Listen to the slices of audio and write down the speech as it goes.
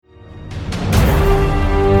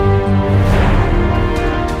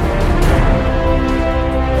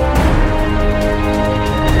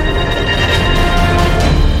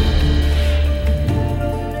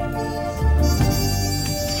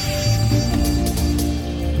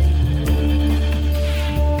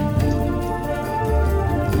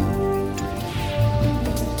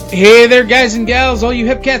Hey there, guys and gals, all you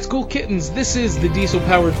hip cats, cool kittens. This is the Diesel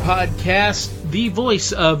Powered Podcast, the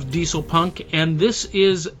voice of Diesel Punk, and this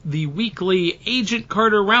is the weekly Agent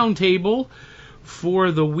Carter Roundtable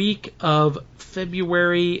for the week of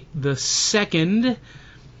February the 2nd.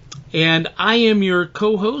 And I am your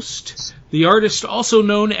co-host, the artist also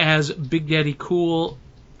known as Big Daddy Cool,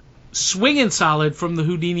 swinging solid from the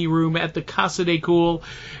Houdini Room at the Casa de Cool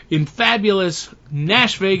in fabulous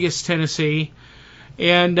Nash Vegas, Tennessee.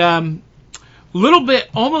 And a little bit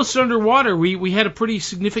almost underwater. We had a pretty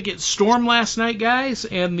significant storm last night, guys,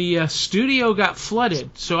 and the studio got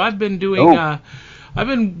flooded. So I've been doing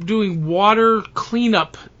water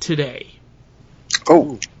cleanup today.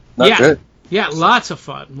 Oh, not good. Yeah, lots of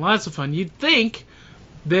fun. You'd think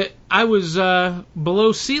that I was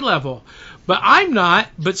below sea level, but I'm not.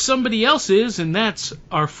 But somebody else is, and that's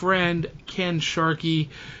our friend Ken Sharkey,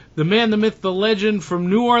 the man, the myth, the legend from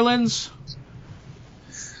New Orleans.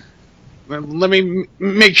 Let me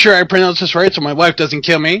make sure I pronounce this right so my wife doesn't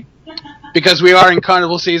kill me. Because we are in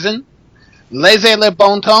carnival season. Laissez le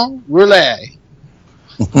bon temps rouler.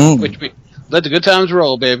 Which means let the good times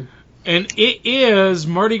roll, babe. And it is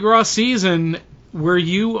Mardi Gras season where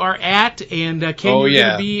you are at. And Ken, you're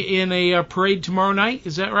going to be in a parade tomorrow night.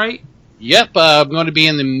 Is that right? Yep. I'm going to be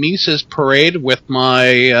in the Mises parade with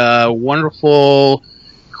my wonderful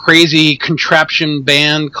crazy contraption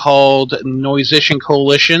band called Noisician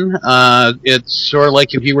Coalition. It's sort of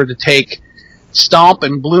like if you were to take Stomp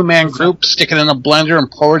and Blue Man Group, stick it in a blender, and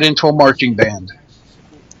pour it into a marching band.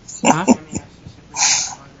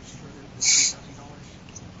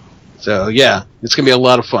 So yeah, it's gonna be a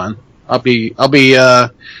lot of fun. I'll be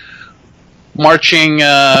marching.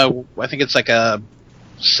 I think it's like a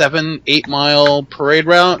 7-8 mile parade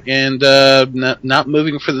route, and not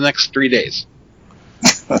moving for the next 3 days.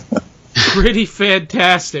 Pretty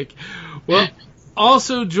fantastic. Well,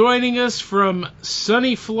 also joining us from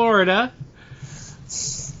sunny Florida,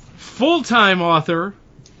 full-time author,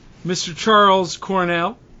 Mr. Charles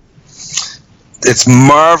Cornell. It's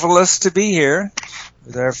marvelous to be here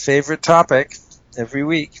with our favorite topic every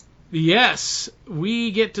week. Yes,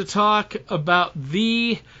 we get to talk about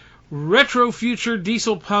the retro future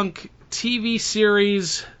diesel punk TV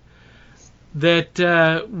series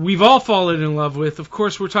that we've all fallen in love with. Of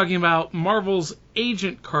course, we're talking about Marvel's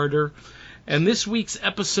Agent Carter, and this week's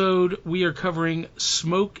episode we are covering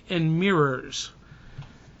Smoke and Mirrors.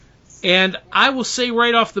 And I will say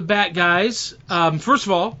right off the bat, guys, first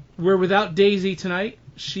of all, we're without Daisy tonight.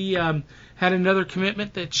 She had another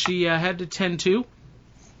commitment that she had to tend to.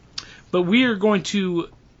 But we are going to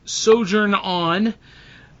sojourn on,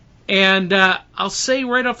 and I'll say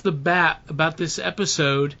right off the bat about this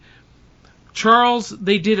episode, Charles,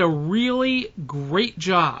 they did a really great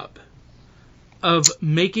job of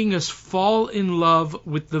making us fall in love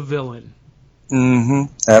with the villain.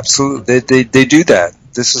 Mm-hmm. Absolutely. They do that.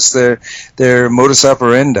 This is their modus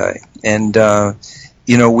operandi. And,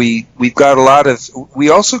 we've got we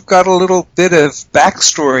also got a little bit of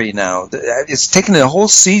backstory now. It's taken a whole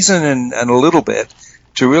season and a little bit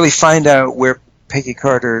to really find out where Peggy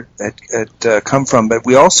Carter had come from. But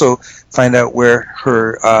we also find out where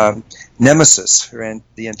her nemesis,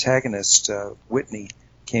 the antagonist, Whitney,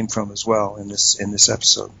 came from as well in this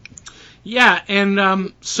episode. Yeah,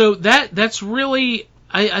 and so that's really,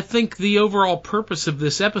 I think, the overall purpose of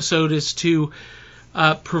this episode is to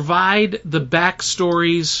provide the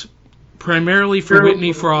backstories primarily for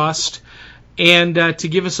Whitney Frost, and to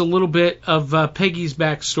give us a little bit of Peggy's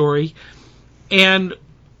backstory. And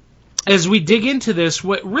as we dig into this,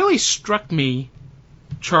 what really struck me,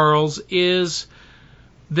 Charles, is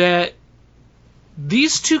that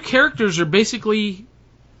these two characters are basically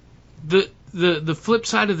the flip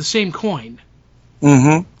side of the same coin.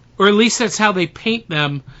 Mm-hmm. Or at least that's how they paint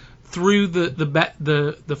them through the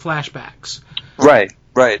flashbacks. Right.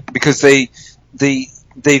 Because they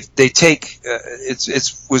take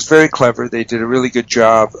it was very clever. They did a really good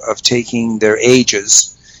job of taking their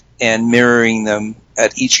ages and mirroring them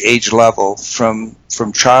at each age level from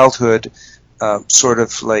childhood, sort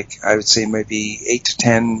of like I would say maybe 8 to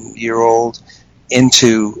 10-year-old,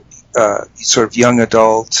 into sort of young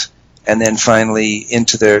adult, and then finally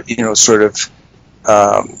into their sort of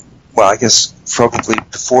I guess probably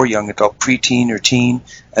before young adult, preteen or teen,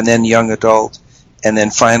 and then young adult, and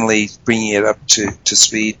then finally bringing it up to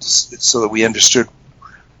speed so that we understood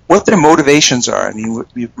what their motivations are. I mean,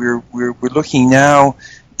 we're looking now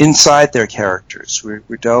inside their characters.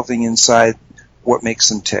 We're delving inside what makes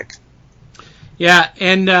them tick. Yeah,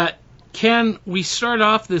 and Ken, we start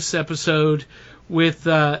off this episode with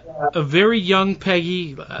a very young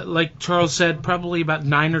Peggy, like Charles said, probably about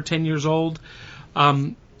 9 or 10 years old.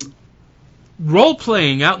 role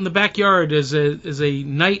playing out in the backyard as a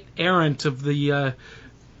knight errant of the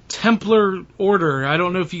Templar Order. I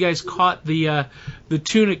don't know if you guys caught the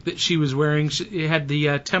tunic that she was wearing. It had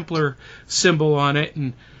the Templar symbol on it,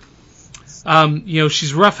 and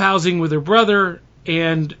she's roughhousing with her brother,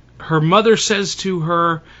 and her mother says to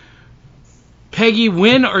her, "Peggy,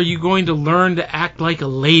 when are you going to learn to act like a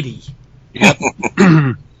lady?" Yep.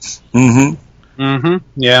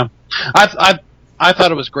 Yeah. I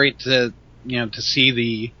thought it was great to see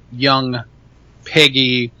the young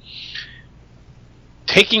Peggy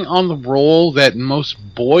taking on the role that most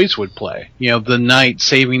boys would play. The knight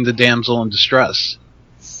saving the damsel in distress,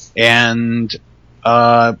 and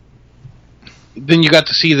then you got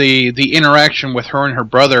to see the interaction with her and her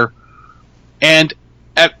brother, and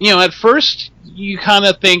at first you kind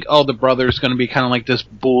of think, oh, the brother's going to be kind of like this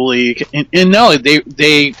bully, and no,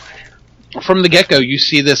 they from the get-go you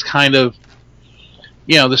see this kind of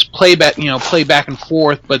this play back and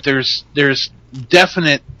forth, but there's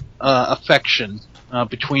definite affection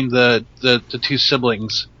between the two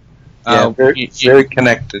siblings. Very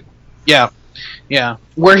connected. Yeah.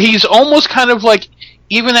 Where he's almost kind of like,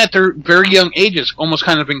 even at their very young ages, almost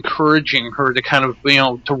kind of encouraging her to kind of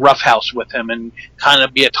to roughhouse with him and kind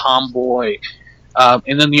of be a tomboy.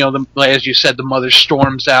 And then as you said, the mother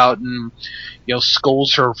storms out and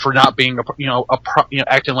scolds her for not being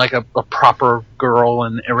acting like a proper girl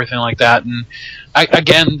and everything like that. And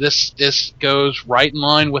again, this goes right in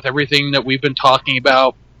line with everything that we've been talking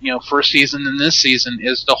about. First season and this season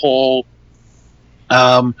is the whole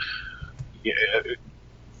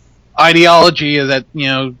ideology that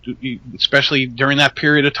especially during that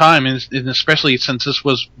period of time, and especially since this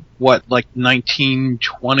was like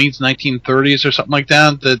 1920s, 1930s or something like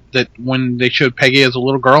that when they showed Peggy as a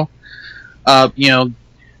little girl.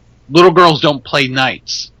 Little girls don't play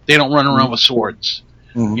knights. They don't run around with swords.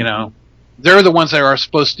 Mm-hmm. They're the ones that are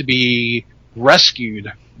supposed to be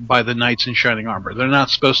rescued by the knights in shining armor. They're not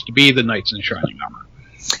supposed to be the knights in shining armor.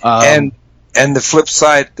 And the flip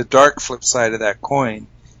side, the dark flip side of that coin,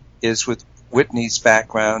 is with Whitney's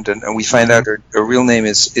background, and we find out her real name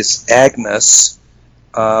is Agnes.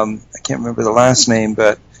 I can't remember the last name,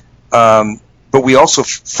 but we also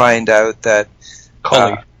find out that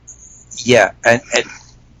Cully. And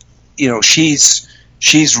she's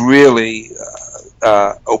really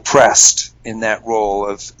oppressed in that role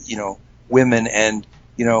of women, and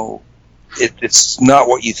it's not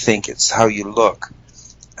what you think, it's how you look.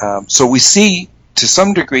 So we see, to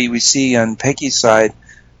some degree, on Peggy's side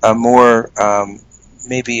a more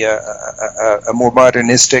maybe a more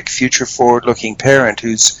modernistic, future forward looking parent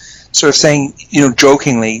who's sort of saying,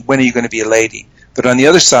 jokingly, when are you going to be a lady? But on the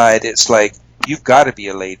other side, it's like, you've got to be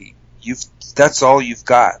a lady. That's all you've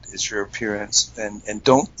got is your appearance, and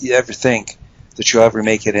don't ever think that you'll ever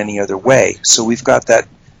make it any other way. So we've got that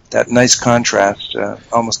nice contrast,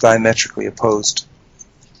 almost diametrically opposed.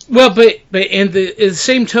 Well, but in the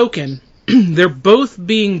same token, they're both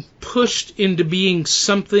being pushed into being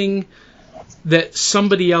something that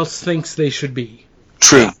somebody else thinks they should be.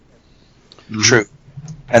 True. Mm-hmm. True.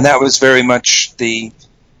 And that was very much the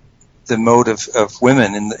mode of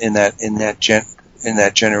women in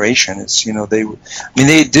that generation. Is they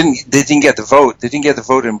didn't get the vote. They didn't get the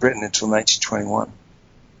vote in Britain until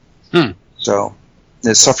 1921. So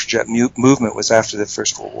the suffragette movement was after the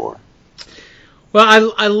First World War.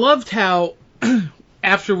 Well, I loved how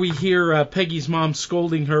after we hear Peggy's mom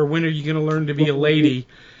scolding her, when are you going to learn to be a lady,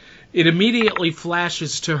 it immediately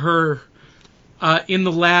flashes to her in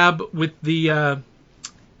the lab with the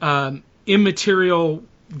immaterial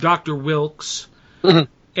Dr. Wilkes. Mm-hmm.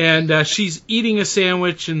 And she's eating a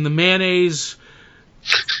sandwich, and the mayonnaise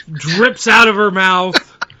drips out of her mouth.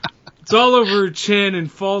 It's all over her chin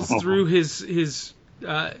and falls through his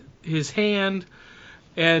hand.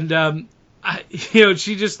 And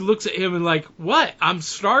she just looks at him and like, "What? I'm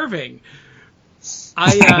starving."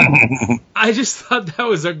 I just thought that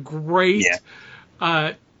was a great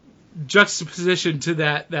juxtaposition to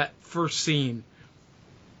that first scene.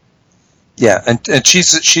 Yeah, and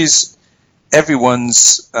she's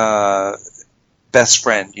everyone's best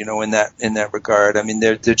friend, in that regard. I mean,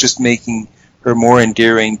 they're just making her more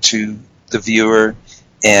endearing to the viewer,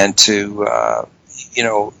 and to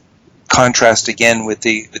contrast again with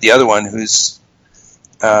the other one, who's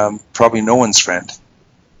probably no one's friend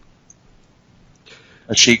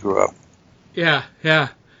as she grew up. Yeah.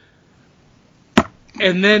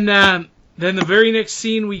 And then the very next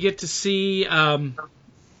scene we get to see.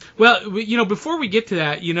 Before we get to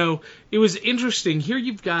that, it was interesting. Here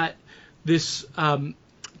you've got this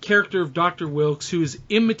character of Dr. Wilkes, who is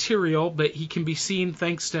immaterial, but he can be seen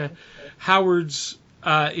thanks to Howard's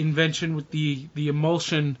invention with the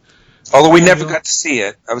emulsion. Although we never got to see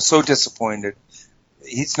it. I was so disappointed.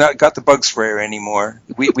 He's not got the bug sprayer anymore.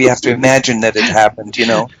 We have to imagine that it happened, you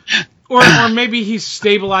know. Or maybe he's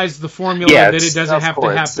stabilized the formula that it doesn't have to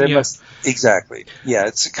happen. Exactly. Yeah,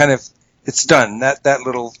 it's kind of it's done. That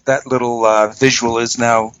little visual is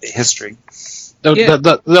now history.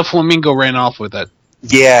 The flamingo ran off with it.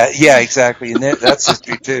 Yeah, exactly, and that's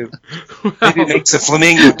history too. Maybe it makes a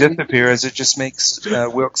flamingo disappear as it just makes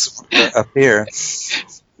Wilkes appear.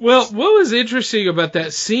 Well, what was interesting about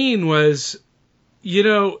that scene was, you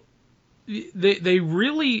know, they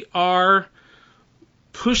really are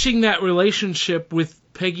pushing that relationship with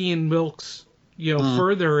Peggy and Wilkes, you know,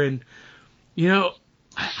 further, and you know,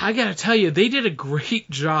 I got to tell you, they did a great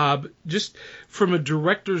job just from a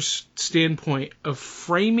director's standpoint of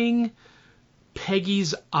framing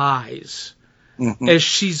Peggy's eyes as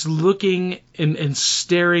she's looking and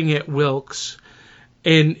staring at Wilkes,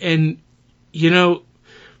 and you know,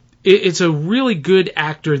 it's a really good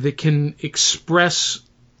actor that can express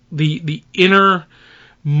the inner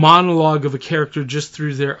monologue of a character just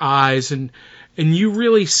through their eyes, and you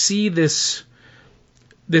really see this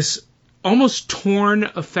almost torn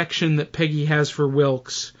affection that Peggy has for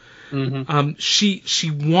Wilkes.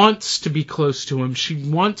 She wants to be close to him. She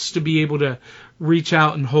wants to be able to reach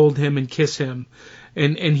out and hold him and kiss him.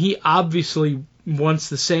 And he obviously wants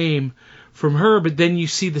the same from her, but then you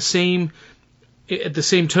see at the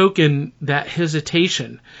same token, that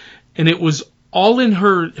hesitation. And it was all in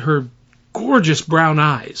her gorgeous brown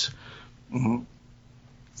eyes. You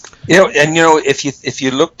know, and you know, if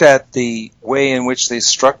you looked at the way in which they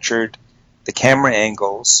structured the camera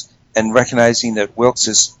angles, and recognizing that Wilkes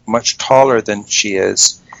is much taller than she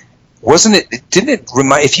is, didn't it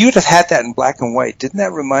remind, if you would have had that in black and white, didn't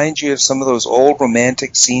that remind you of some of those old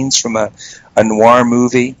romantic scenes from a noir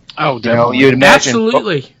movie? Oh, definitely. You know, you'd imagine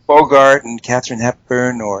Absolutely. Bogart and Katharine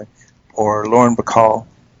Hepburn or Lauren Bacall.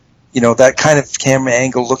 You know, that kind of camera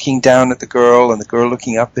angle, looking down at the girl and the girl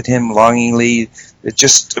looking up at him longingly. They're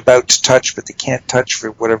just about to touch, but they can't touch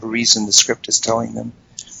for whatever reason the script is telling them.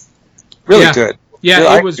 Really good.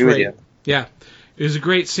 Yeah, it was great. Yeah, it was a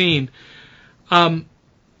great scene. And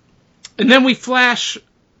then we flash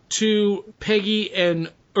to Peggy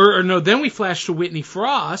then we flash to Whitney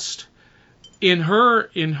Frost in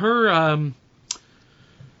her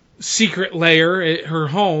secret lair at her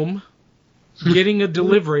home, getting a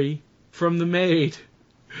delivery from the maid,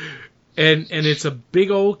 and it's a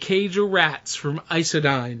big old cage of rats from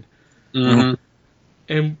Isodyne.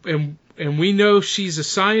 And we know she's a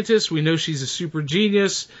scientist, we know she's a super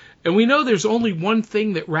genius, and we know there's only one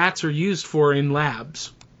thing that rats are used for in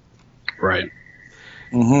labs. Right.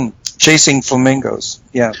 Chasing flamingos.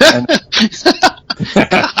 Yeah.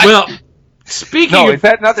 Well, speaking of... is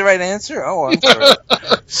that not the right answer? Oh, I'm sorry.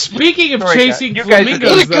 Speaking of chasing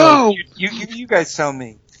flamingos, though... You guys tell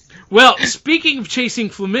me. Well, speaking of chasing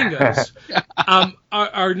flamingos,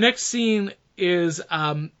 our next scene is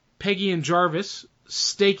Peggy and Jarvis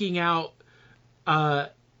staking out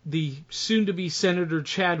the soon-to-be Senator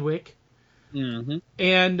Chadwick,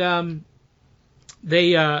 and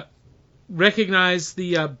they recognize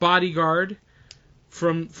the bodyguard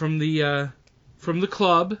from the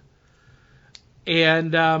club,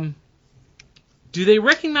 and do they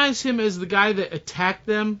recognize him as the guy that attacked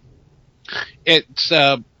them? It's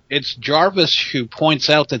Jarvis who points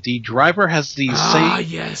out that the driver has the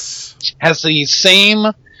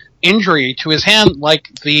same injury to his hand like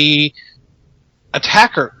the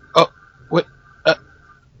attacker. Oh, what?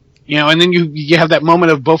 You know, and then you have that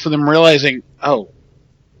moment of both of them realizing, oh,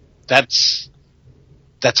 that's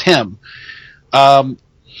him. What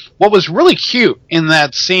was really cute in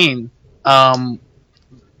that scene, that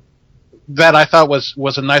I thought was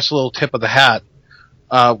a nice little tip of the hat,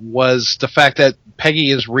 was the fact that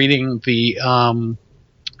Peggy is reading the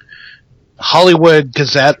Hollywood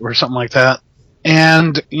Gazette or something like that,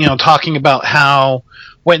 and you know, talking about how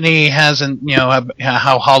Whitney hasn't, you know,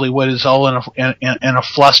 how Hollywood is all in a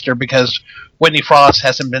fluster because Whitney Frost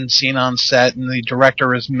hasn't been seen on set and the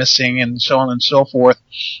director is missing and so on and so forth.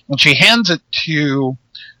 And she hands it to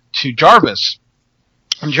Jarvis,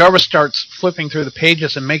 and Jarvis starts flipping through the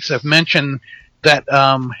pages and makes a mention that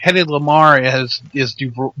Hedy Lamarr is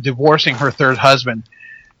divorcing her third husband.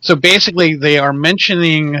 So basically, they are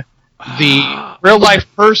mentioning the real life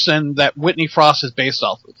person that Whitney Frost is based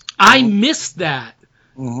off of. I missed that.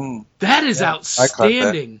 That is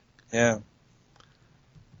outstanding. Yeah.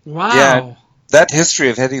 Wow. Yeah, that history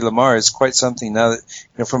of Hedy Lamarr is quite something. Now that,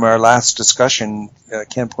 you know, from our last discussion,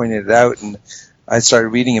 Ken pointed it out, and I started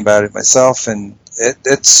reading about it myself, and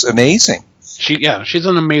it's amazing. She's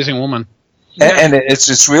an amazing woman. And it's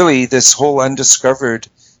just really this whole undiscovered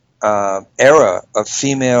era of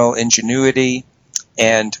female ingenuity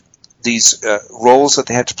and these roles that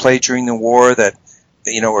they had to play during the war that,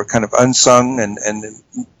 were kind of unsung and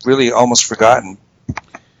really almost forgotten.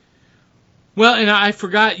 Well, and I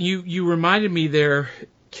forgot, you reminded me there,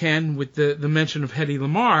 Ken, with the mention of Hedy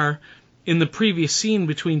Lamarr. In the previous scene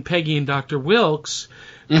between Peggy and Dr. Wilkes,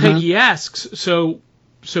 Peggy asks, so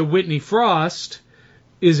Whitney Frost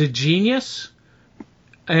is a genius?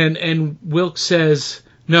 And Wilkes says,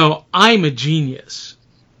 no, I'm a genius.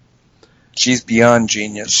 She's beyond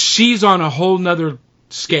genius. She's on a whole nother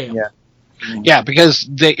scale. Yeah. Yeah, because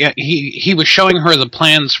he was showing her the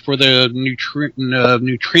plans for the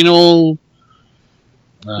neutrino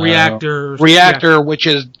reactor, which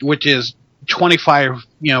is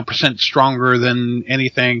 25% stronger than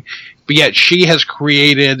anything, but yet she has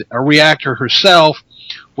created a reactor herself,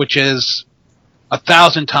 which is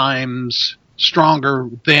 1,000 times stronger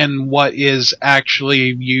than what is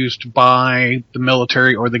actually used by the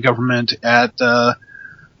military or the government at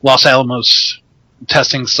Los Alamos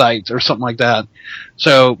testing sites or something like that.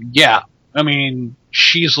 So yeah, I mean,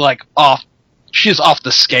 she's off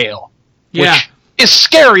the scale, which is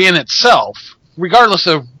scary in itself, regardless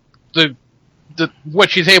of the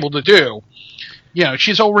what she's able to do.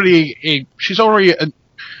 She is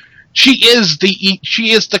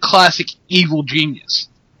the classic evil genius.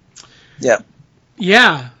 Yeah.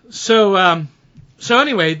 Yeah. So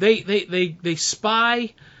anyway, they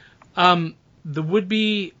spy the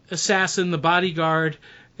would-be assassin, the bodyguard,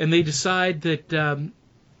 and they decide that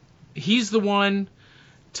he's the one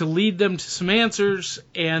to lead them to some answers,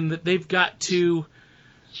 and that they've got to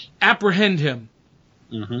apprehend him.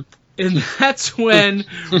 Mm-hmm. And that's when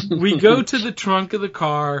we go to the trunk of the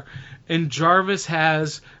car, and Jarvis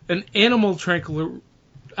has an animal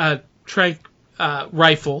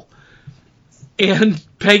rifle, and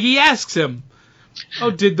Peggy asks him,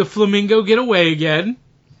 "Oh, did the flamingo get away again?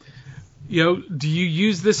 Do you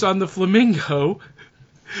use this on the flamingo?"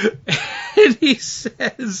 And he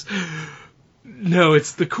says, "No,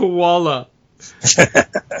 it's the koala.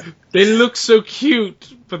 They look so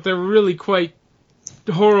cute, but they're really quite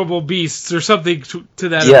horrible beasts," or something to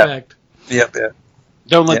that effect. Yep.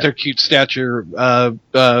 Don't let their cute stature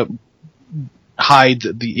hide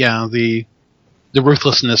the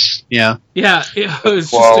ruthlessness. Yeah. Yeah, it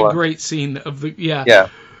was just a great scene of the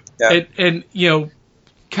and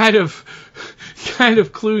kind of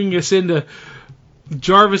cluing us into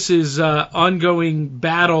Jarvis's ongoing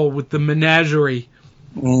battle with the menagerie.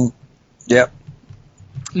 Yep.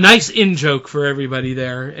 Nice in-joke for everybody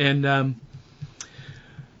there, and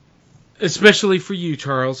especially for you,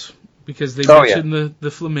 Charles, because they mentioned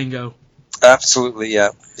the flamingo. Absolutely, yeah.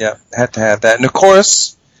 Had to have that. And of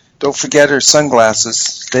course, don't forget her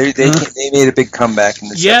sunglasses. They made a big comeback in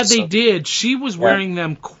this episode. They did. She was wearing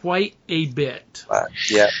them quite a bit.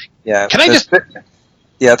 Yeah. Can I just...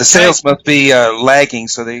 Yeah, the sales must be lagging,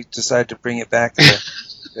 so they decided to bring it back to the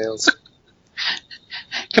sales.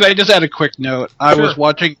 Can I just add a quick note? Sure. I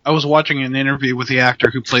was watching an interview with the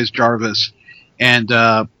actor who plays Jarvis, and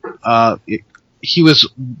he was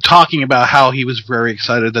talking about how he was very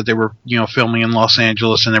excited that they were, filming in Los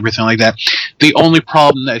Angeles and everything like that. The only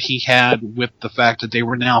problem that he had with the fact that they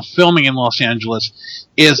were now filming in Los Angeles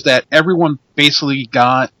is that everyone basically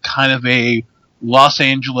got kind of a Los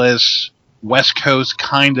Angeles West Coast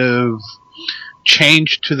kind of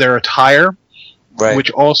change to their attire, right, which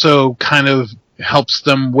also kind of helps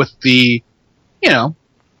them with the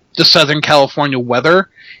Southern California weather.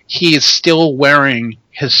 He is still wearing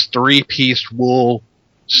his 3-piece wool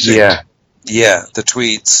suit. Yeah, the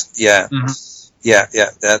tweeds. Yeah. Mm-hmm. Yeah,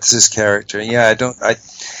 that's his character. Yeah, the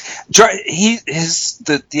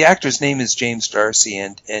actor's name is James D'Arcy,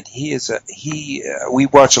 and we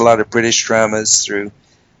watch a lot of British dramas through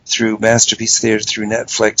Masterpiece Theatre, through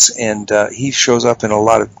Netflix, and he shows up in a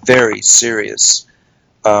lot of very serious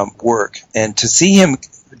work. And to see him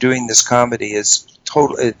doing this comedy is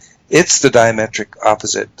it's the diametric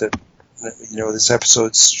opposite that this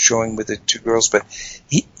episode's showing with the two girls. But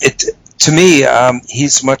to me,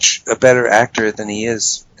 he's much a better actor than he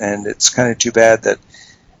is, and it's kind of too bad that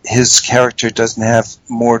his character doesn't have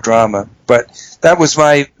more drama. But that was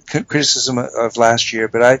my criticism of last year.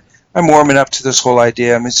 But I'm warming up to this whole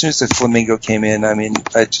idea. I mean, as soon as the flamingo came in, I mean,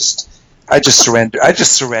 I just surrendered. I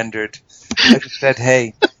just said,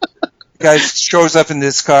 "Hey, the guy shows up in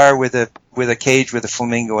this car with a cage with a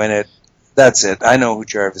flamingo in it. That's it. I know who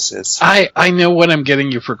Jarvis is. I know what I'm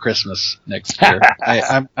getting you for Christmas next year.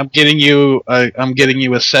 I'm getting you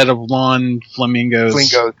a set of lawn flamingos.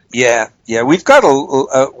 Flamingo. Yeah. We've got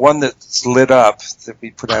a one that's lit up that we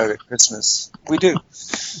put out at Christmas. We do.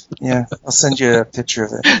 Yeah, I'll send you a picture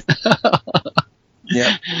of it.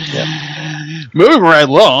 Yeah. Moving right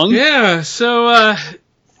along. Yeah. So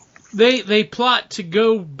they plot to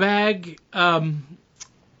go bag our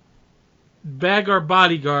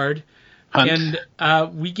bodyguard. Hunt.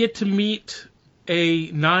 And we get to meet a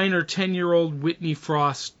 9 or 10-year-old Whitney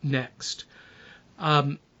Frost next.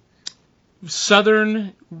 Rural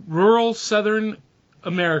southern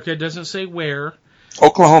America, doesn't say where.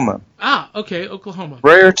 Oklahoma. Okay, Oklahoma.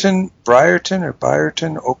 Brierton,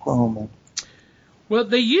 Oklahoma. Well,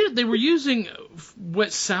 they were using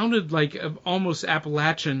what sounded like an almost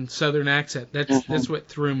Appalachian southern accent. That's what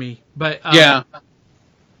threw me. But yeah.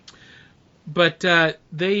 But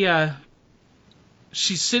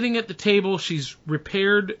she's sitting at the table. She's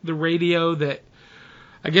repaired the radio that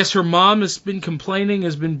I guess her mom has been complaining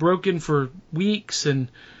has been broken for weeks, and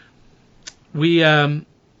her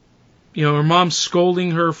mom's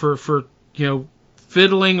scolding her for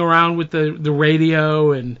fiddling around with the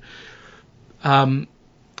radio, and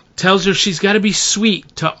tells her she's got to be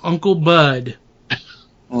sweet to Uncle Bud.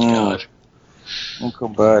 God. Uncle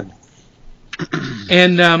Bud.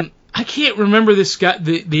 And I can't remember this guy,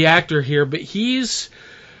 the actor here, but he's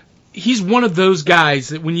one of those guys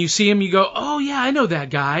that when you see him, you go, "Oh yeah, I know that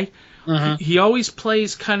guy." Uh-huh. He always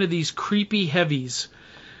plays kind of these creepy heavies,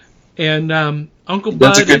 and Uncle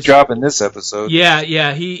Bud does a good job in this episode.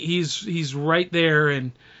 Yeah, he's right there,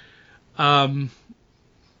 and right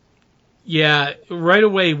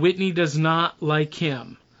away, Whitney does not like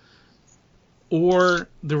him or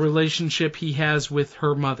the relationship he has with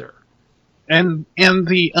her mother. And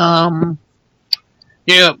the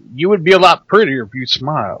you would be a lot prettier if you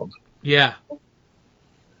smiled. Yeah.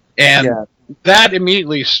 And that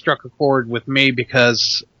immediately struck a chord with me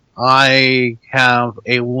because I have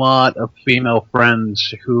a lot of female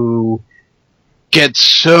friends who get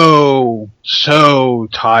so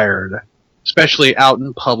tired, especially out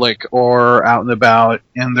in public or out and about,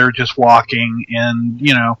 and they're just walking, and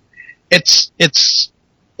it's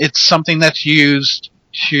something that's used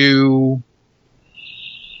to.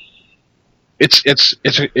 It's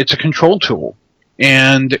a control tool,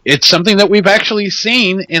 and it's something that we've actually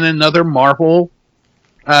seen in another Marvel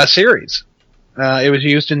series. It was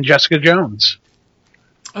used in Jessica Jones.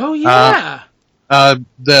 Oh yeah.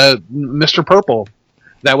 The Mr. Purple,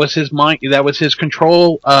 that was his mind. That was his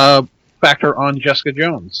control factor on Jessica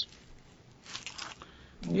Jones.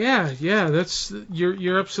 Yeah. That's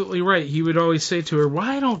you're absolutely right. He would always say to her,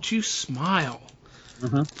 "Why don't you smile?"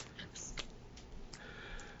 Mm-hmm.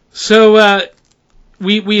 So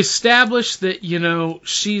we established that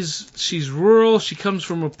she's rural. She comes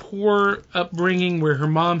from a poor upbringing where her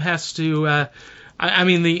mom has to.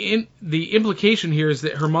 The implication here is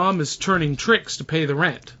that her mom is turning tricks to pay the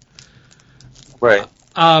rent. Right.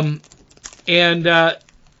 And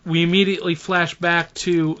we immediately flash back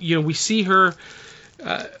to we see her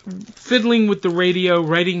fiddling with the radio,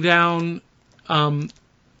 writing down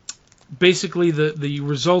basically the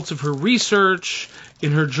results of her research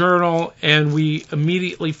in her journal, and we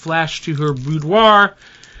immediately flash to her boudoir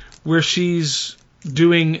where she's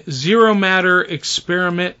doing zero matter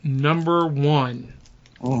experiment number 1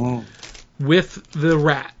 with the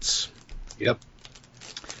rats. Yep.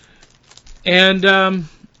 And in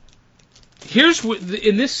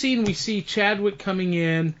this scene we see Chadwick coming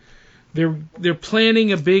in. They're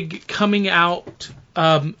planning a big coming out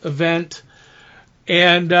event,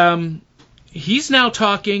 and he's now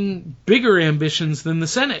talking bigger ambitions than the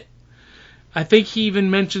Senate. I think he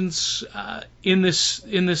even mentions in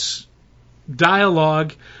this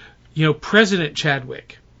dialogue, President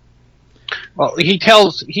Chadwick. Well, he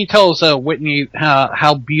tells Whitney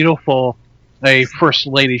how beautiful a first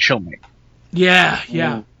lady she'll make.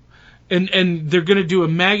 Yeah. And they're going to do a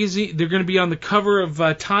magazine. They're going to be on the cover of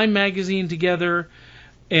Time magazine together.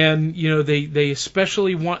 And, they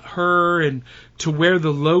especially want her and to wear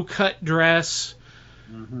the low-cut dress.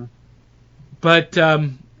 Mm-hmm. But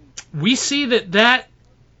we see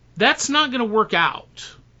that's not going to work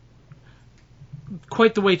out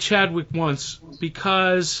quite the way Chadwick wants,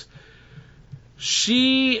 because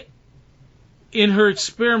she, in her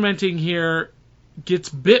experimenting here, gets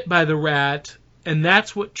bit by the rat, and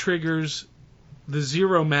that's what triggers the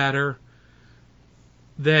zero matter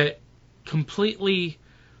that completely...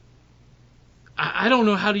 I don't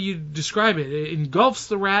know how do you describe it. It engulfs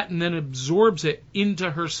the rat and then absorbs it into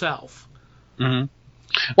herself. Mm-hmm.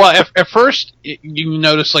 Well, at first you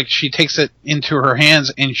notice like she takes it into her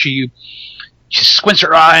hands and she squints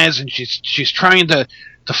her eyes and she's trying to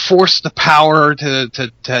force the power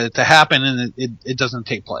to happen, and it doesn't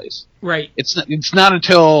take place. Right. It's not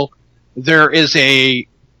until there is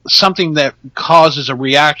something that causes a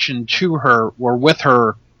reaction to her or with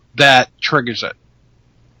her that triggers it.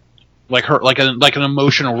 Like an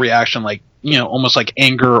emotional reaction, like, you know, almost like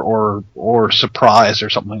anger or surprise or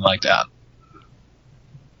something like that.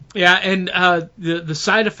 Yeah, and the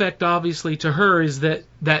side effect, obviously, to her is that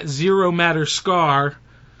zero matter scar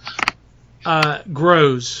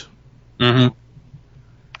grows. Mm-hmm.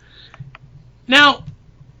 Now,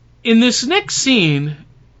 in this next scene,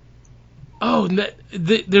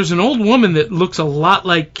 there's an old woman that looks a lot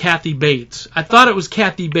like Kathy Bates. I thought it was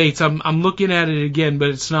Kathy Bates. I'm looking at it again, but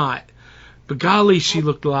it's not. But golly, she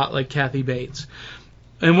looked a lot like Kathy Bates.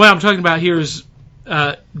 And what I'm talking about here is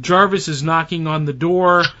Jarvis is knocking on the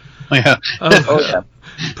door. Yeah.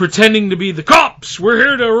 Pretending to be the cops. We're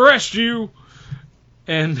here to arrest you.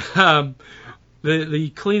 And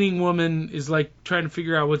the cleaning woman is like trying to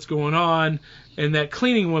figure out what's going on. And that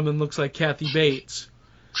cleaning woman looks like Kathy Bates.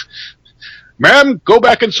 Ma'am, go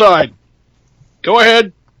back inside. Go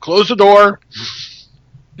ahead. Close the door.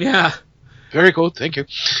 Yeah. Very cool. Thank you.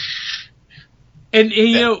 And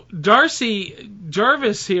you know, Jarvis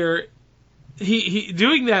here, he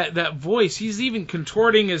doing that voice, he's even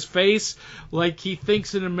contorting his face like he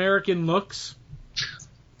thinks an American looks.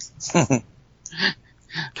 Kind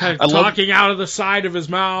of talking out of the side of his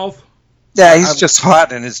mouth. Yeah, he's just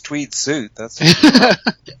hot in his tweed suit. That's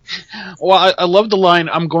Well, I love the line,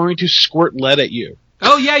 "I'm going to squirt lead at you."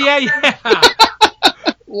 Oh, yeah.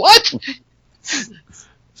 What?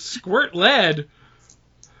 Squirt lead?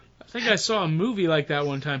 I think I saw a movie like that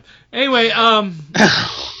one time. Anyway, that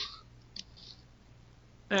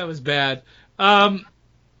was bad.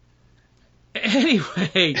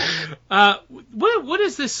 Anyway, what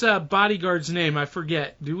is this bodyguard's name? I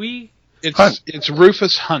forget. Do we? It's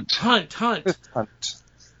Rufus Hunt. Hunt.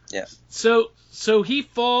 Yeah. So he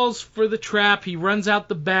falls for the trap. He runs out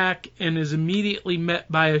the back and is immediately met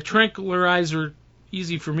by a tranquilizer,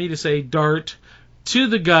 easy for me to say, dart to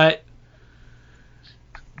the gut.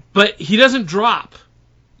 But he doesn't drop.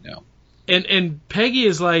 No. And Peggy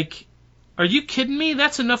is like, "Are you kidding me?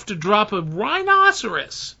 That's enough to drop a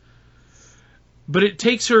rhinoceros." But it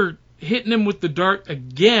takes her hitting him with the dart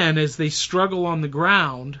again as they struggle on the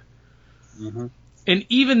ground. Mm-hmm. And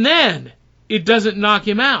even then, it doesn't knock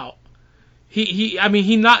him out.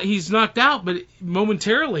 He's knocked out, but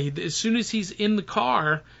momentarily, as soon as he's in the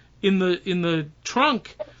car, in the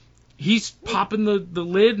trunk, he's popping the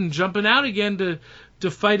lid and jumping out again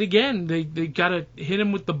to fight again. They got to hit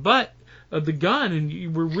him with the butt of the gun,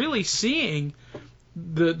 and we're really seeing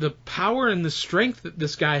the power and the strength that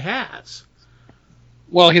this guy has.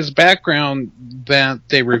 Well, his background that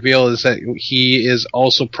they reveal is that he is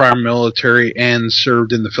also prior military and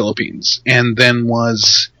served in the Philippines, and then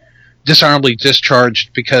was dishonorably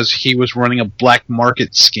discharged because he was running a black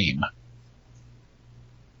market scheme.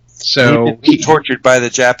 So he was tortured by the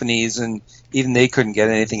Japanese, and even they couldn't get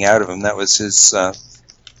anything out of him. That was his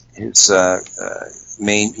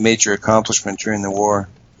major accomplishment during the war.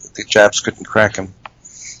 The Japs couldn't crack him.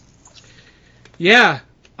 Yeah,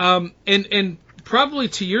 and probably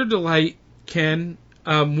to your delight, Ken,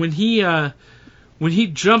 when he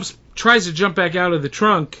tries to jump back out of the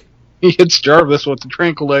trunk, he hits Jarvis with the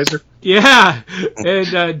tranquilizer. Yeah,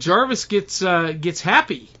 and Jarvis gets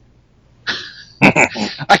happy.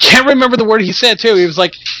 I can't remember the word he said too. It was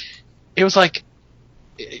like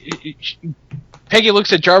Peggy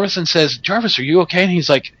looks at Jarvis and says, "Jarvis, are you okay?" And he's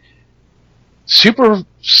like, superfluous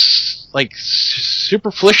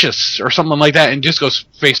or something like that, and just goes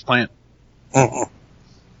faceplant.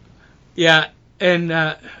 Yeah, and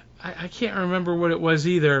I can't remember what it was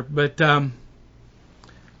either, but I'm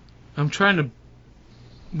trying to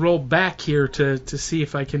roll back here to see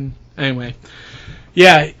if I can. Anyway,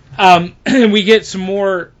 yeah, we get some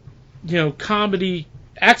more, comedy,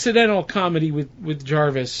 accidental comedy with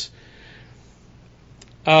Jarvis.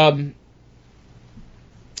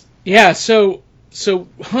 Yeah, so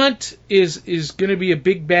Hunt is going to be a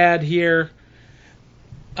big bad here,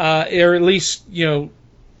 or at least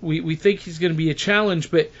we think he's going to be a challenge.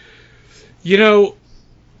 But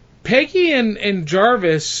Peggy and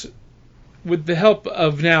Jarvis, with the help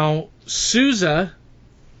of now Sousa,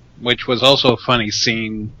 which was also a funny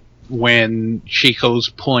scene when Chico's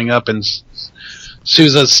pulling up and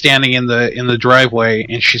Sousa's standing in the driveway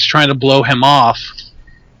and she's trying to blow him off,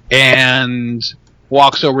 and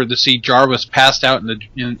walks over to see Jarvis passed out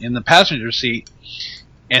in the passenger seat,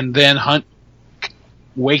 and then Hunt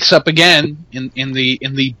wakes up again in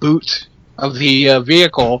the boot of the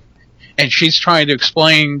vehicle, and she's trying to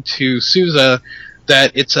explain to Sousa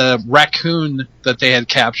that it's a raccoon that they had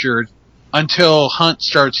captured, until Hunt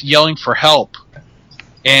starts yelling for help,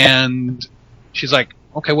 and she's like,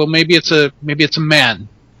 "Okay, well maybe it's a man."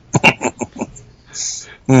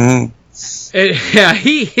 Mm-hmm. Yeah,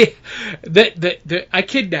 I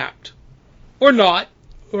kidnapped, or not,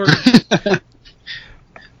 or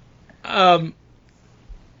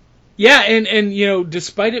yeah, and you know,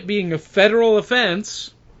 despite it being a federal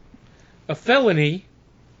offense, a felony,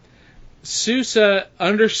 Sousa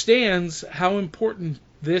understands how important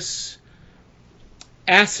this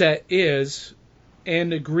asset is,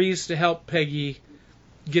 and agrees to help Peggy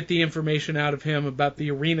get the information out of him about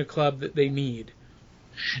the arena club that they need.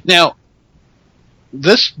 Now,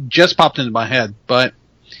 this just popped into my head, but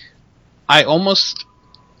I almost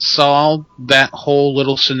saw that whole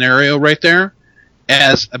little scenario right there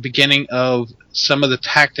as a beginning of some of the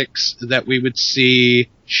tactics that we would see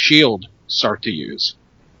S.H.I.E.L.D. start to use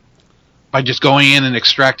by just going in and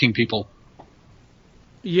extracting people.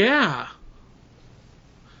 Yeah.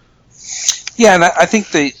 Yeah, and I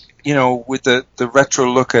think they, you know, with the retro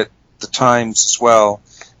look at the times as well,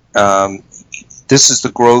 this is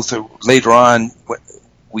the growth of, later on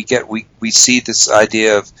we see this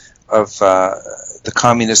idea of the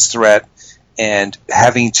communist threat and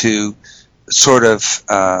having to sort of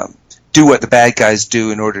do what the bad guys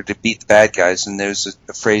do in order to beat the bad guys, and there's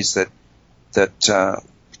a phrase that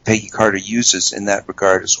Peggy Carter uses in that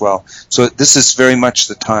regard as well. So this is very much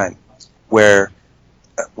the time where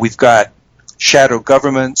we've got shadow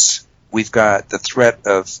governments, we've got the threat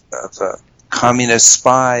of communist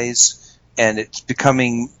spies, and it's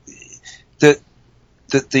becoming the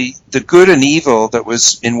good and evil that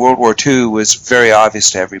was in World War II was very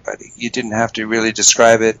obvious to everybody. You didn't have to really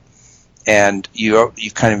describe it, and you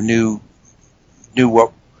kind of knew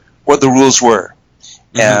what the rules were.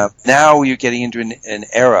 Mm-hmm. Now you're getting into an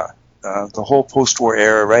era, the whole post-war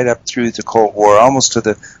era, right up through the Cold War, almost to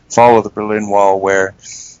the fall of the Berlin Wall, where,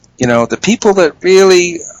 you know, the people that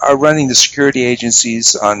really are running the security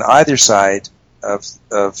agencies on either side of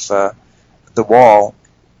the wall,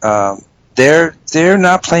 they're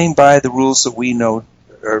not playing by the rules that we know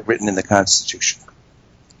are written in the Constitution.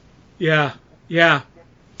 Yeah. Yeah,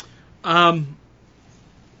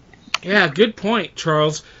 good point,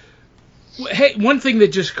 Charles. Hey, one thing that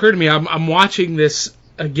just occurred to me, I'm watching this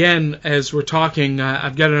again as we're talking.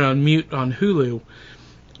 I've got it on mute on Hulu.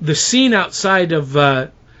 The scene outside of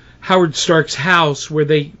Howard Stark's house where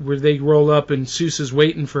they roll up and Sousa's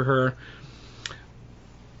waiting for her.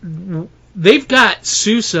 They've got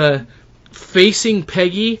Sousa facing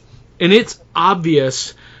Peggy, and it's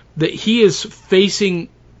obvious that he is facing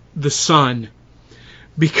the sun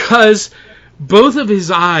because both of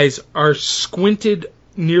his eyes are squinted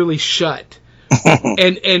nearly shut.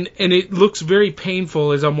 and it looks very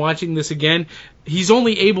painful as I'm watching this again. He's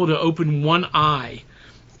only able to open one eye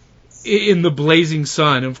in the blazing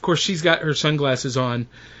sun. Of course, she's got her sunglasses on.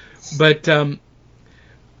 But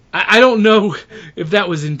I don't know if that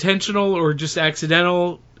was intentional or just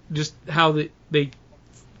accidental, just how they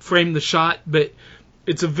framed the shot. But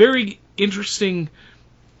it's a very interesting,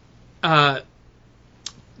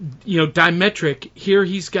 diametric. Here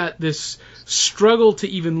he's got this struggle to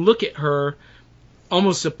even look at her,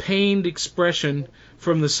 almost a pained expression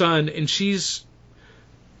from the sun, and she's,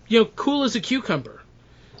 cool as a cucumber.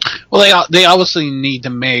 Well, they obviously need to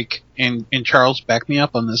make, and Charles, back me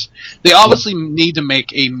up on this, they obviously need to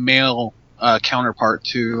make a male counterpart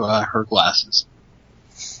to her glasses.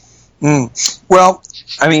 Well,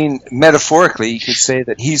 I mean, metaphorically, you could say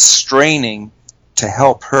that he's straining to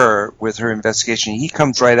help her with her investigation. He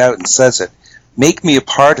comes right out and says it. Make me a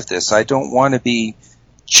part of this. I don't want to be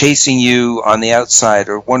chasing you on the outside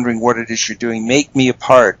or wondering what it is you're doing. Make me a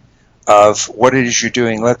part of what it is you're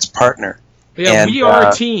doing. Let's partner. Yeah, we are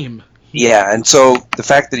a team. Yeah, and so the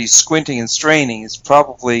fact that he's squinting and straining is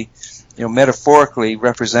probably, metaphorically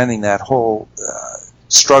representing that whole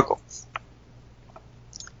struggle.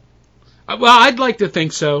 Well, I'd like to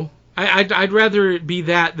think so. I'd rather it be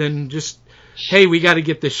that than just, hey, we got to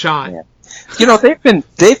get this shot. Yeah.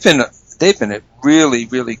 They've been really,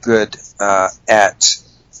 really good at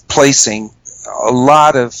placing a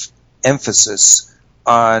lot of emphasis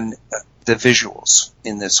on the visuals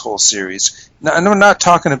in this whole series. Now, I'm not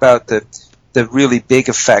talking about the really big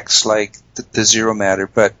effects like the Zero Matter,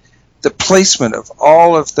 but the placement of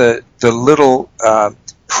all of the little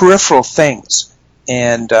peripheral things.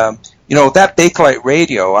 And, that Bakelite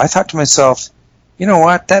radio, I thought to myself, you know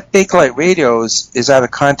what, that Bakelite radio is out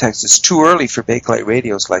of context. It's too early for Bakelite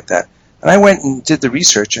radios like that. And I went and did the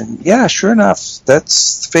research, and yeah, sure enough,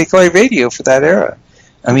 that's fake light radio for that era.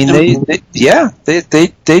 I mean, they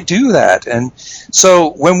do that. And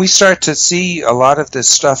so when we start to see a lot of this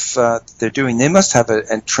stuff they're doing, they must have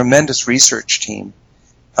a tremendous research team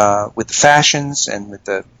with the fashions and with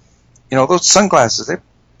the, those sunglasses.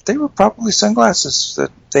 They were probably sunglasses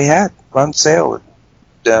that they had on sale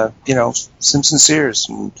at, Simpson Sears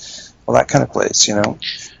and all that kind of place,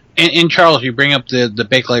 And Charles, you bring up the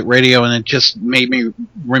Bakelite radio, and it just made me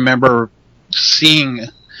remember seeing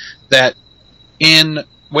that in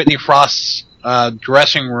Whitney Frost's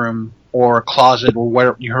dressing room or closet or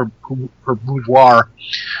where her boudoir,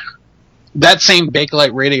 that same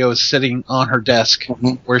Bakelite radio is sitting on her desk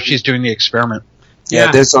where she's doing the experiment.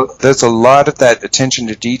 Yeah, there's a lot of that attention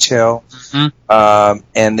to detail,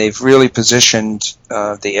 and they've really positioned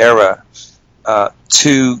the era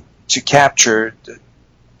to capture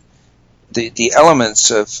the elements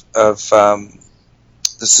of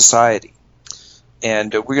the society.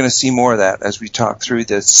 And we're going to see more of that as we talk through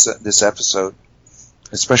this episode,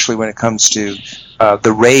 especially when it comes to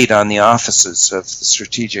the raid on the offices of the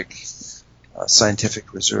Strategic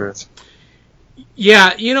Scientific Reserve.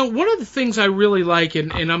 Yeah, one of the things I really like,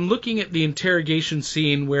 and I'm looking at the interrogation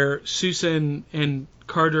scene where Sousa and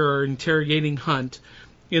Carter are interrogating Hunt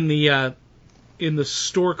in the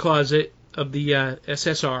store closet of the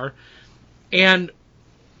SSR, and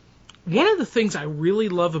one of the things I really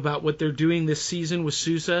love about what they're doing this season with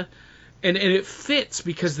Sousa, and it fits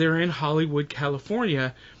because they're in Hollywood,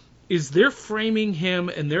 California, is they're framing him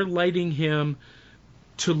and they're lighting him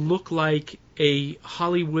to look like a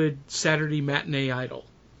Hollywood Saturday matinee idol.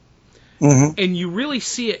 Mm-hmm. And you really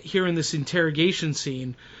see it here in this interrogation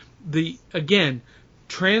scene. Again,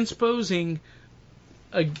 transposing,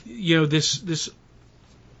 this,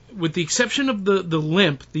 with the exception of the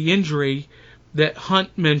limp, the injury that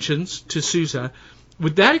Hunt mentions to Sousa,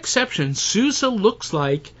 with that exception, Sousa looks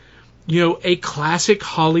like, a classic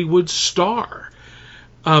Hollywood star.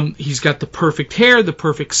 He's got the perfect hair, the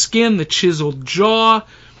perfect skin, the chiseled jaw,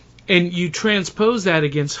 and you transpose that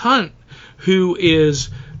against Hunt, who is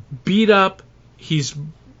beat up, he's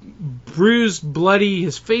bruised, bloody,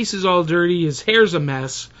 his face is all dirty, his hair's a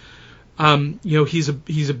mess. He's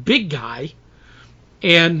a big guy,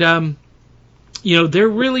 and they're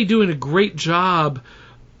really doing a great job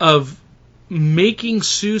of making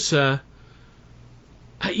Sousa,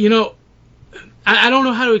 I don't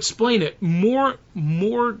know how to explain it, more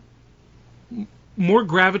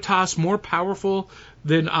gravitas, more powerful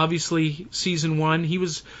than obviously season 1. He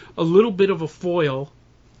was a little bit of a foil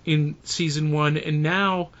in season 1, and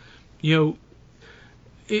now,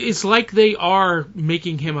 it's like they are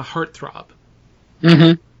making him a heartthrob.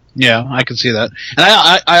 Mm-hmm. Yeah, I can see that. And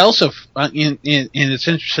I also, and it's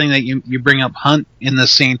interesting that you bring up Hunt in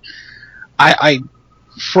this scene. I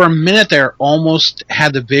for a minute there almost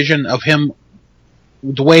had the vision of him,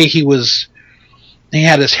 the way he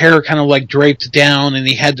had his hair kind of like draped down, and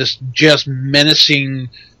he had this just menacing,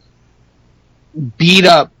 beat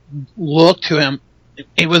up look to him.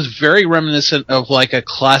 It was very reminiscent of like a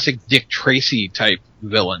classic Dick Tracy type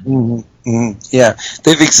villain. Mm-hmm. Mm-hmm. Yeah,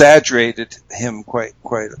 they've exaggerated him quite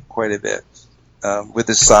a bit with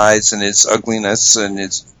his size and his ugliness and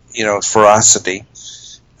his ferocity.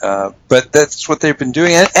 But that's what they've been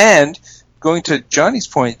doing. And going to Johnny's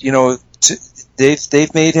point,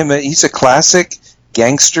 they've made him he's a classic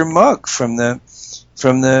gangster mug from the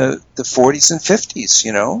 40s and 50s.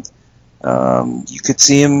 You could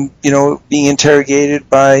see him being interrogated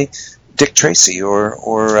by Dick Tracy or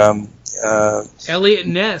Elliot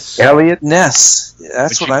Ness. Elliot Ness.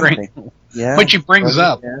 That's what I'm thinking. Yeah. Which he brings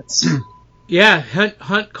up. Yeah,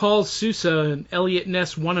 Hunt calls Sousa an Elliot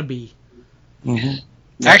Ness wannabe.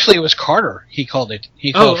 Mm-hmm. Actually, it was Carter. He called it.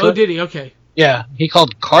 Did he? Okay. Yeah, he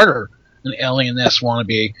called Carter an Elliot Ness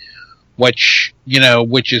wannabe, which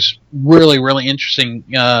is really, really interesting.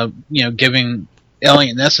 Giving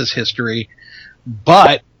Elliot Ness's history,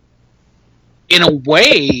 but in a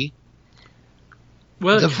way,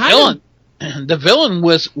 the villain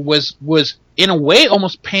was in a way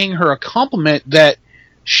almost paying her a compliment that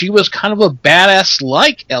she was kind of a badass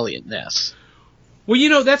like Elliot Ness.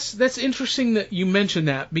 Well, that's interesting that you mentioned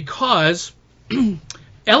that, because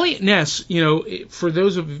Elliot Ness, for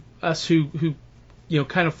those of us who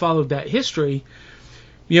kind of followed that history,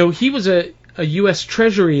 he was a U.S.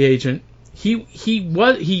 Treasury agent.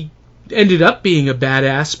 He ended up being a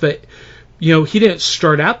badass, but he didn't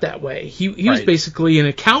start out that way. He was basically an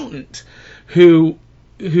accountant who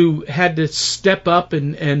had to step up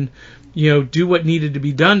and do what needed to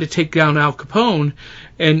be done to take down Al Capone,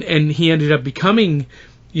 and he ended up becoming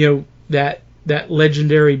that that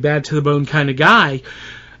legendary bad to the bone kind of guy.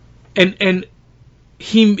 And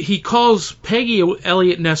he calls Peggy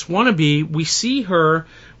Elliot Ness wannabe. We see her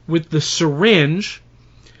with the syringe,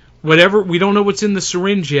 whatever, we don't know what's in the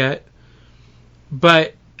syringe yet,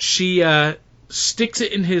 but she sticks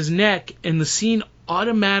it in his neck, and the scene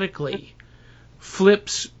automatically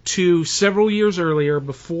flips to several years earlier,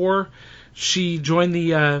 before she joined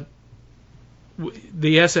the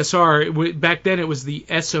SSR. Back then it was the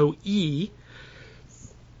SOE.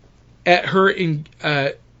 At her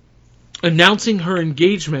announcing her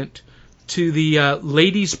engagement to the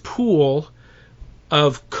ladies' pool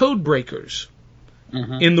of code breakers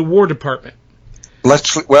in the War Department.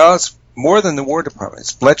 Well, it's more than the War Department.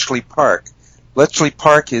 It's Bletchley Park. Bletchley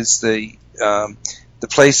Park is the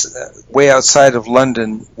place way outside of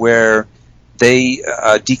London where they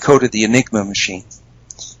decoded the Enigma machine,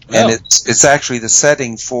 and it's actually the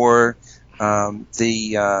setting for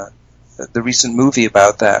the recent movie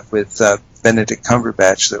about that with Benedict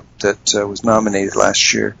Cumberbatch that was nominated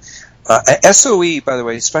last year. SOE, by the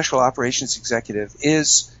way, Special Operations Executive,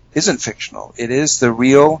 isn't fictional. It is the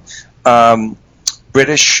real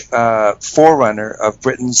British forerunner of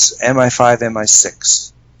Britain's MI5,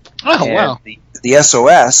 MI6. Oh, and wow. The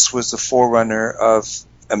SOS was the forerunner of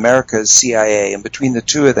America's CIA, and between the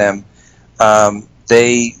two of them,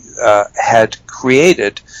 they had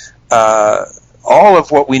created all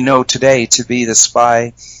of what we know today to be the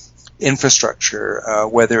spy infrastructure,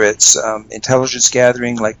 whether it's intelligence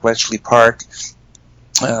gathering like Bletchley Park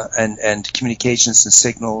and communications and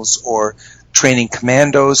signals, or training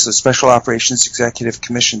commandos. The Special Operations Executive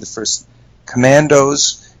commissioned the first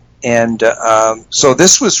commandos, and so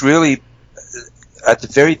this was really at the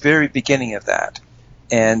very, very beginning of that.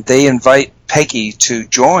 And they invite Peggy to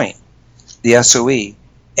join the SOE,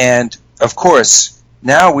 and of course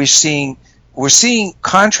now we're seeing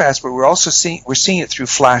contrast, but we're seeing it through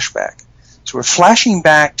flashback. So we're flashing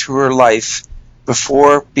back to her life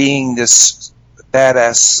before being this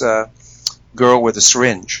badass girl with a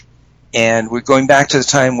syringe, and we're going back to the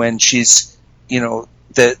time when she's, the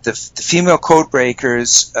female code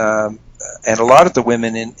breakers and a lot of the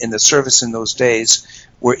women in the service in those days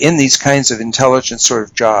were in these kinds of intelligence sort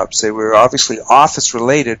of jobs. They were obviously office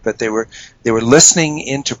related, but they were listening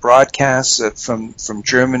into broadcasts from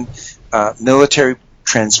German military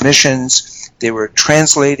transmissions. They were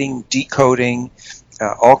translating, decoding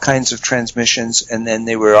all kinds of transmissions, and then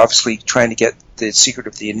they were obviously trying to get the secret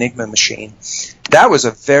of the Enigma machine. That was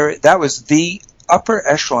the upper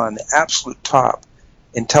echelon, the absolute top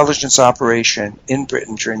intelligence operation in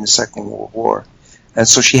Britain during the Second World War. And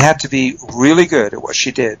so she had to be really good at what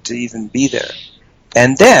she did to even be there.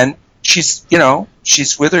 And then she's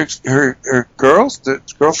with her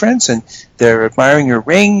girlfriends, and they're admiring her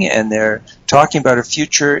ring, and they're talking about her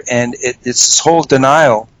future, and it's this whole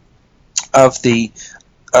denial of the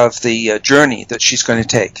journey that she's going to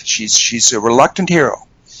take. She's a reluctant hero.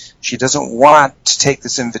 She doesn't want to take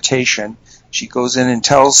this invitation. She goes in and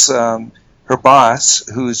tells her boss,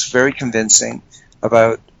 who's very convincing,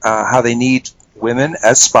 about how they need women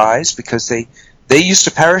as spies, because they used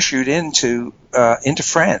to parachute into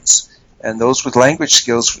France, and those with language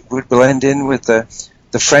skills would blend in with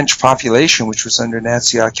the French population, which was under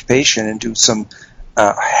Nazi occupation, and do some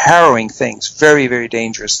harrowing things, very, very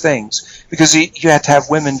dangerous things, because you had to have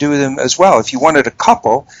women do them as well. If you wanted a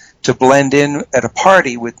couple to blend in at a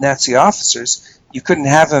party with Nazi officers, you couldn't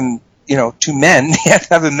have them, two men. You had to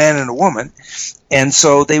have a man and a woman. And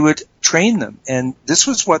so they would train them. And this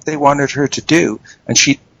was what they wanted her to do. And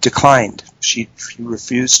she declined. She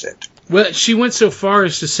refused it. Well, she went so far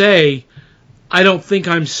as to say, I don't think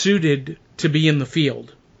I'm suited to be in the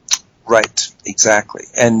field. Right, exactly.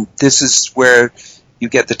 And this is where you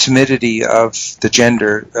get the timidity of the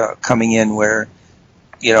gender coming in, where,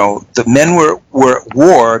 the men were at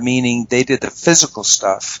war, meaning they did the physical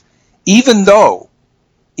stuff, even though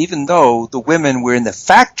the women were in the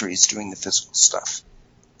factories doing the physical stuff.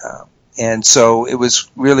 And so it was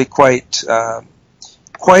really quite a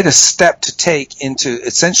step to take into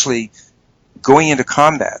essentially going into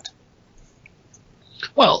combat.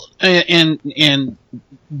 Well, and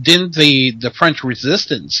didn't the French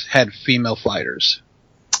resistance had female fighters?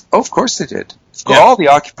 Oh, of course they did. Yeah. All the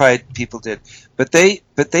occupied people did. But they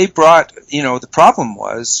brought, the problem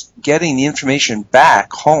was getting the information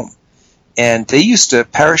back home. And they used to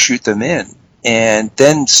parachute them in and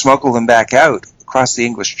then smuggle them back out across the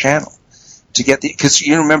English Channel to get because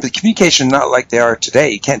you remember the communication not like they are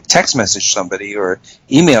today. You can't text message somebody or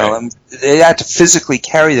email them. They had to physically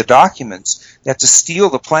carry the documents. They had to steal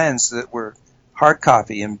the plans that were hard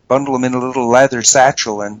copy and bundle them in a little leather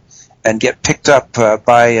satchel and get picked up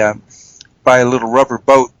by by a little rubber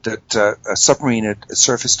boat that a submarine had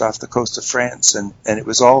surfaced off the coast of France, and it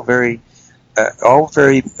was all very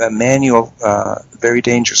manual, very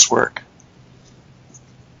dangerous work.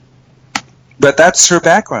 But that's her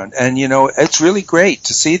background, and it's really great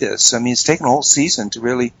to see this. I mean, it's taken a whole season to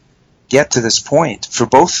really get to this point for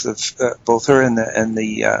both her and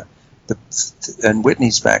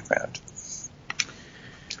Whitney's background.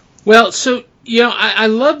 Well, so I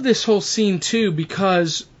love this whole scene too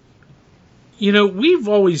because we've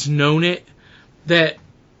always known it that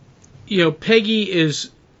Peggy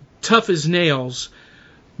is tough as nails,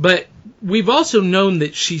 but we've also known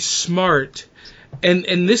that she's smart.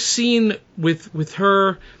 And this scene with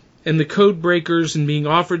her and the code breakers and being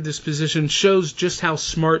offered this position shows just how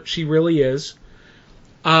smart she really is.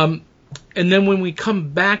 And then when we come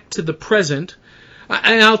back to the present,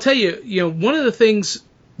 and I'll tell you, one of the things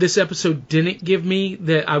this episode didn't give me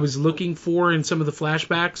that I was looking for in some of the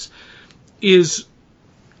flashbacks is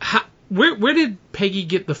where did Peggy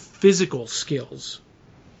get the physical skills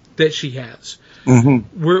that she has?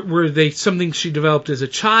 Mm-hmm. Were they something she developed as a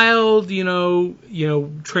child,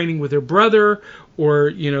 training with her brother, or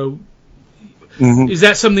mm-hmm. is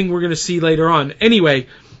that something we're going to see later on? Anyway,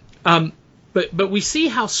 but we see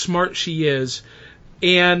how smart she is,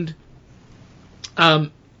 and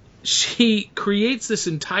she creates this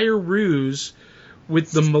entire ruse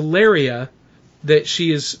with the malaria that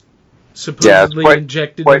she is supposedly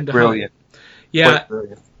injected into brilliant. Hull. Yeah, quite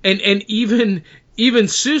brilliant. And even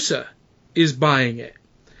Sousa is buying it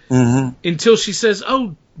until she says,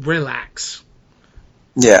 "Oh, relax."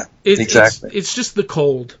 Yeah, exactly. It's just the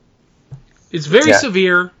cold. It's very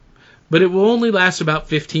severe, but it will only last about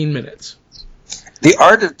 15 minutes. The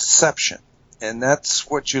art of deception, and that's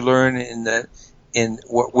what you learn in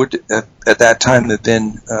what would at that time have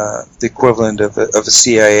been the equivalent of a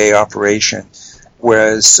CIA operation.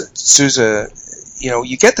 Whereas Sousa,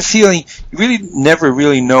 you get the feeling you really never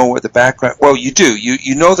really know what the background. Well, you do.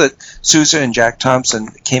 You know that Sousa and Jack Thompson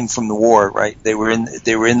came from the war, right? They were in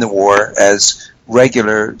the war as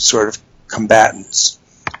regular sort of combatants,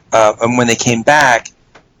 and when they came back,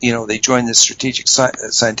 they joined the Strategic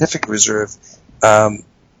Scientific Reserve.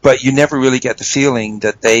 But you never really get the feeling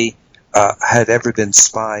that they had ever been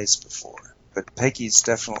spies before. But Peggy's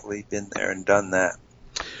definitely been there and done that.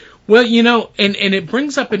 Well, and it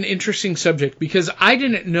brings up an interesting subject because I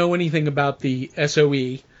didn't know anything about the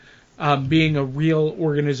SOE being a real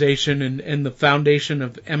organization and the foundation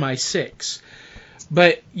of MI6.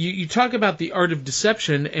 But you talk about the art of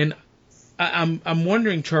deception, and I'm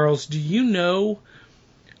wondering, Charles, do you know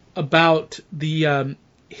about the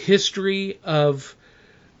history of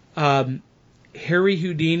Harry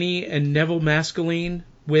Houdini and Neville Maskelyne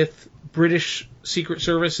with British Secret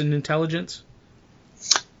Service and intelligence?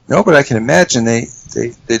 No, but I can imagine they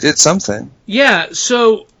did something. Yeah,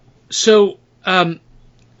 so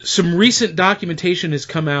some recent documentation has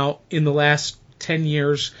come out in the last 10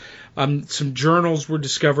 years. Some journals were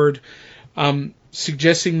discovered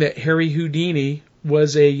suggesting that Harry Houdini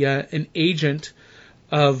was an agent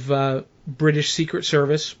of British Secret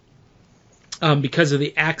Service because of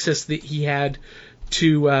the access that he had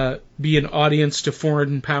to be an audience to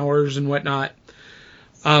foreign powers and whatnot.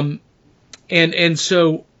 And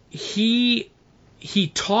so he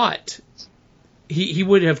taught, he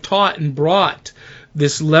would have taught and brought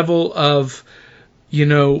this level of,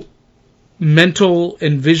 mental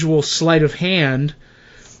and visual sleight of hand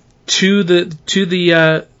to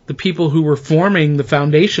the people who were forming the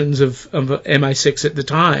foundations of MI6 at the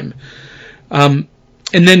time. And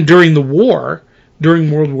then during the war,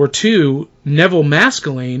 during World War II, Neville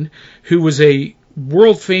Maskelyne, who was a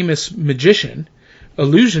world-famous magician,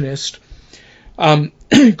 illusionist,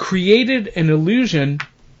 created an illusion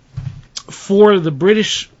for the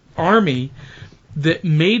British Army that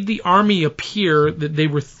made the army appear that they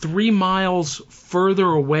were 3 miles further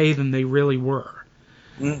away than they really were.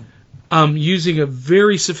 Using a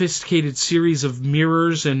very sophisticated series of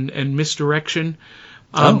mirrors and misdirection.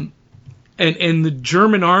 And the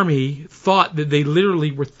German army thought that they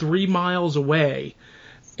literally were 3 miles away,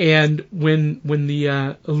 and when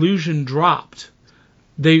the illusion dropped,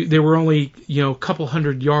 they were only a couple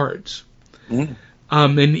hundred yards.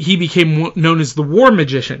 And he became known as the War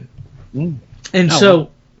Magician. And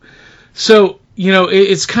so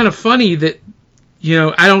it's kind of funny that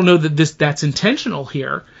I don't know that that's intentional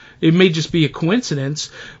here. It may just be a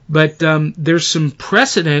coincidence, but there's some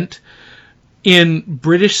precedent in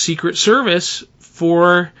British Secret Service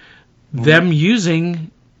for them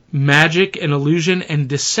using magic and illusion and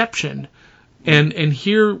deception, and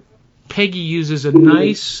here Peggy uses a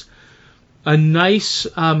nice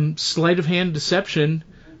sleight of hand deception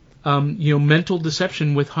mental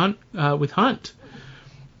deception with Hunt.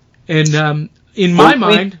 And in my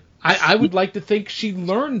mind, I would like to think she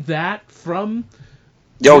learned that from.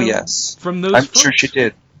 Yes, from those. I'm sure she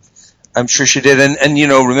did. And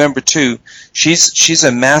remember too, she's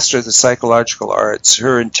a master of the psychological arts.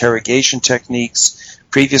 Her interrogation techniques,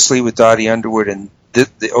 previously with Dottie Underwood and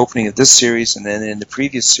the opening of this series, and then in the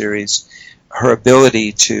previous series, her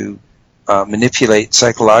ability to manipulate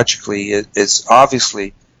psychologically is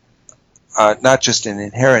obviously not just an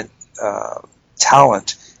inherent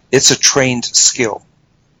talent; it's a trained skill.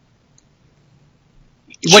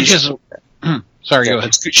 Sorry, go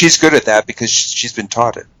ahead. She's good at that because she's been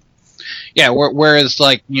taught it. Yeah, whereas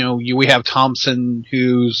we have Thompson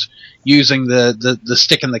who's using the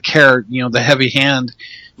stick and the carrot, the heavy hand.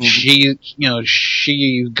 Mm-hmm.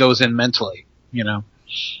 She goes in mentally,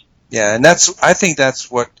 Yeah, and I think that's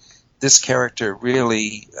what this character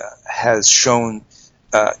really has shown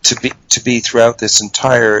to be throughout this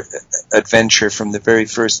entire adventure from the very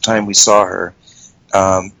first time we saw her.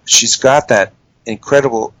 She's got that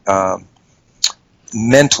incredible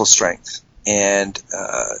mental strength, and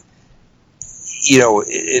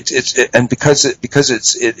and because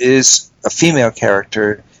it is a female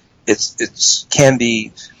character, it can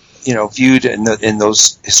be viewed in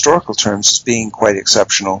those historical terms as being quite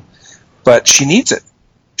exceptional. But she needs it.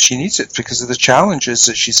 She needs it because of the challenges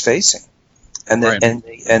that she's facing, and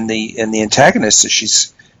the antagonists that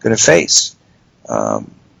she's going to face.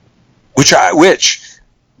 Which,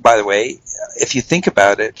 by the way, if you think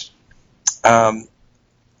about it,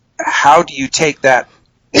 how do you take that?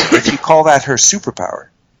 If you call that her superpower,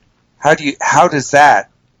 how does that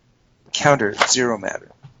counter Zero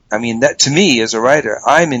Matter? I mean, that to me as a writer,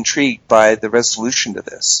 I'm intrigued by the resolution to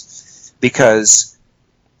this because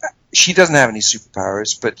she doesn't have any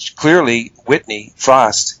superpowers, but clearly Whitney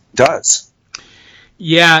Frost does.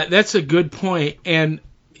 Yeah, that's a good point. And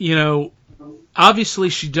obviously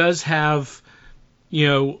she does have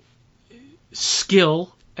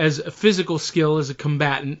skill, as a physical skill as a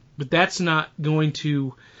combatant, but that's not going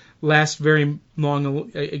to last very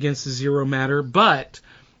long against the Zero Matter. But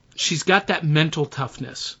she's got that mental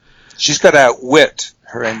toughness. She's got to outwit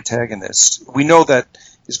her antagonist. We know that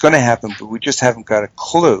is going to happen, but we just haven't got a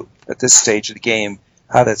clue at this stage of the game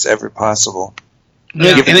how that's ever possible.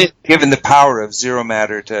 Yeah. Given the power of Zero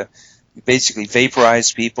Matter to basically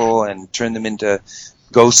vaporize people and turn them into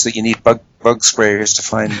ghosts that you need bug sprayers to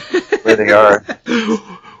find where they are.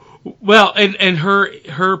 Well, and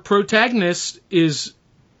her protagonist is,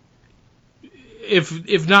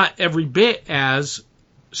 if not every bit as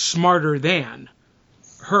smarter than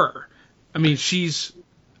her. I mean, she's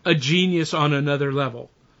a genius on another level.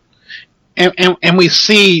 And we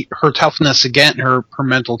see her toughness again, her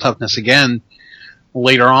mental toughness again,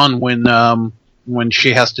 later on when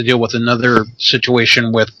she has to deal with another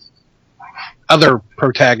situation with other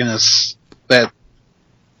protagonists that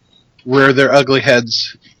rear their ugly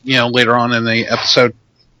heads, later on in the episode.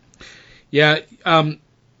 Yeah,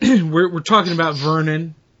 we're talking about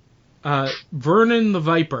Vernon. Vernon the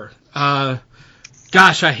Viper.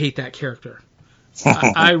 Gosh, I hate that character.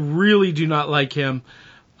 I really do not like him.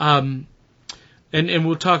 And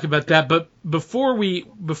we'll talk about that. But before we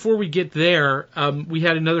get there, we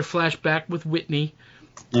had another flashback with Whitney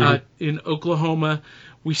in Oklahoma.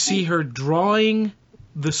 We see her drawing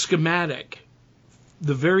the schematic,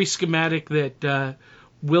 the very schematic that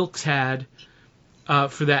Wilkes had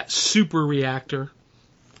for that super reactor.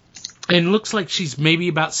 And looks like she's maybe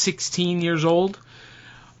about 16 years old.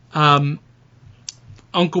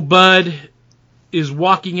 Uncle Bud is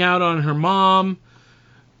walking out on her mom.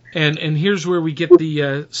 And here's where we get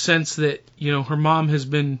the sense that, her mom has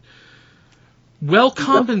been well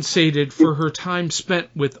compensated for her time spent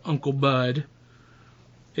with Uncle Bud,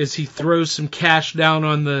 as he throws some cash down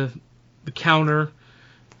on the counter,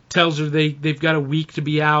 tells her they've got a week to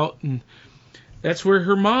be out, and that's where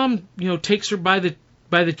her mom, takes her by the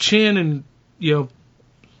chin and,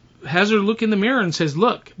 has her look in the mirror and says,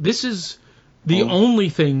 "Look, this is the only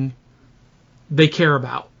thing they care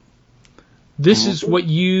about. This is what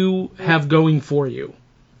you have going for you."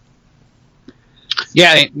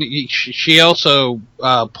 Yeah, she also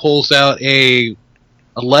pulls out a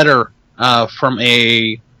letter from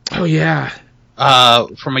a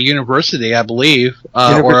from a university, I believe,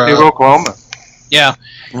 University of Oklahoma. Yeah,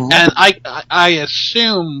 and I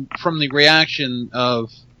assume from the reaction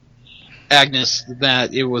of Agnes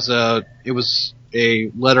that it was a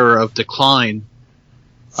letter of decline.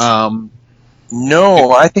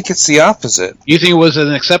 No, I think it's the opposite. You think it was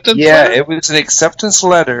an acceptance letter? Yeah, it was an acceptance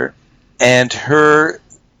letter, and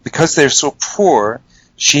because they're so poor,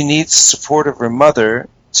 she needs support of her mother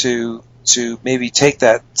to maybe take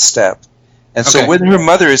that step. And so Okay. when her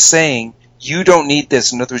mother is saying, you don't need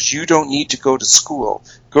this, in other words, you don't need to go to school.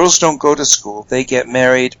 Girls don't go to school. They get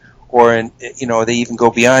married, or they even go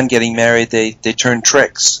beyond getting married. They turn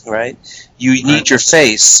tricks, right? You need your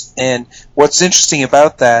face. And what's interesting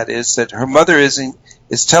about that is that her mother is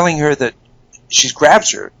telling her that she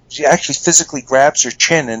grabs her. She actually physically grabs her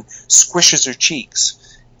chin and squishes her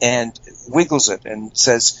cheeks and wiggles it and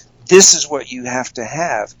says, this is what you have to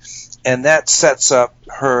have. And that sets up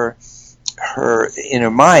her in her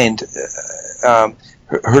mind,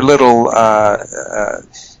 her little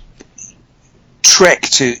trick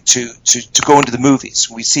to go into the movies.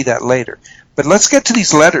 We see that later. But let's get to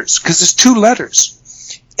these letters, because there's 2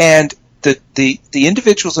 letters. And the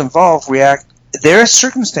individuals involved react. Their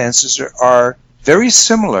circumstances are very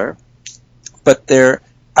similar, but their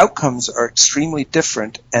outcomes are extremely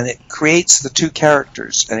different, and it creates the 2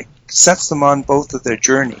 characters, and it sets them on both of their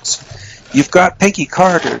journeys. You've got Peggy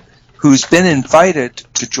Carter, who's been invited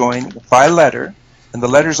to join by letter, and the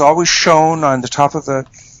letter's always shown on the top of a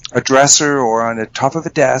dresser or on the top of a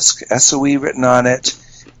desk, SOE written on it.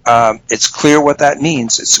 It's clear what that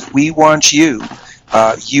means. It's, we want you.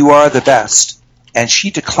 You are the best. And she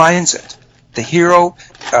declines it. The hero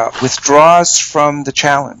withdraws from the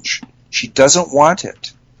challenge. She doesn't want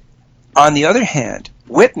it. On the other hand,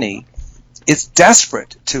 Whitney is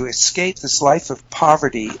desperate to escape this life of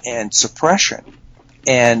poverty and suppression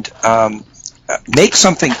and make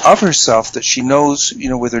something of herself that she knows,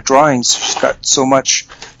 with her drawings, she's got so much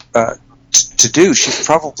to do. She's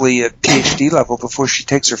probably at PhD level before she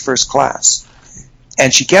takes her first class.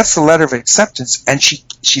 And she gets the letter of acceptance, and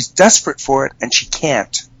she's desperate for it, and she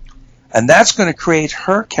can't. And that's going to create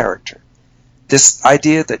her character. This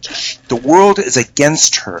idea that the world is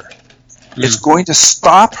against her. It's going to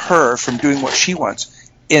stop her from doing what she wants.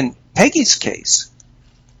 In Peggy's case,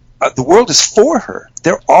 the world is for her.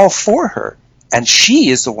 They're all for her. And she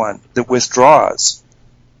is the one that withdraws.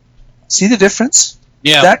 See the difference?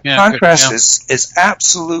 Yeah. That contrast is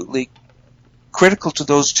absolutely critical to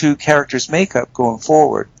those 2 characters' makeup going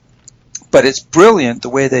forward. But it's brilliant the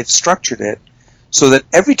way they've structured it, so that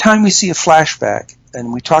every time we see a flashback,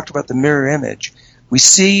 and we talked about the mirror image, we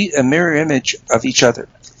see a mirror image of each other.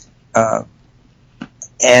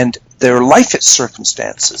 And their life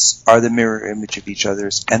circumstances are the mirror image of each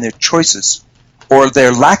other's, and their choices, or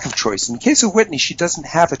their lack of choice. In the case of Whitney, she doesn't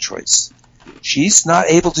have a choice. She's not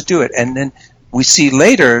able to do it. And then we see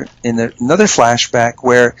later in another flashback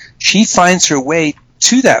where she finds her way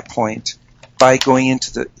to that point by going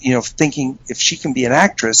into the, thinking if she can be an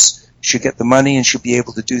actress, she'll get the money and she'll be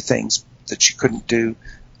able to do things that she couldn't do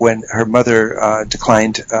when her mother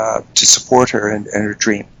declined to support her in her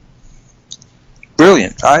dream.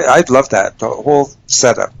 Brilliant. I'd love that. The whole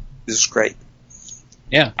setup is great.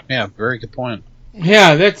 Yeah, very good point.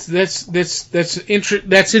 Yeah, that's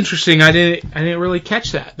interesting. I didn't really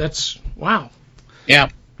catch that. That's wow. Yeah,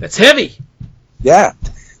 that's heavy. Yeah.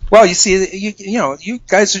 Well, you see, you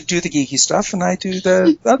guys do the geeky stuff, and I do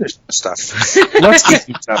the other stuff. Less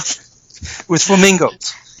geeky stuff with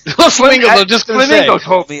flamingos. Flamingos. I'm just going to say. Flamingo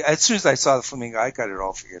told me as soon as I saw the flamingo, I got it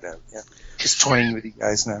all figured out. Yeah, just toying with you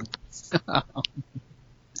guys now.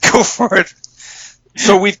 Go for it.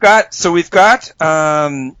 So we've got to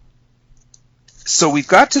the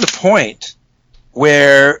point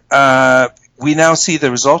where we now see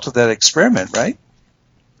the result of that experiment, right?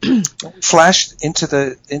 Flash into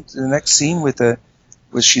the next scene with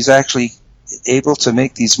she's actually able to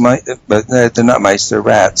make these mice, but they're not mice, they're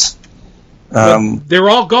rats. They're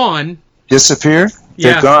all gone. Disappear?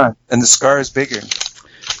 Yeah. They're gone, and the scar is bigger.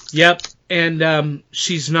 Yep, and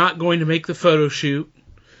she's not going to make the photo shoot,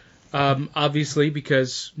 obviously,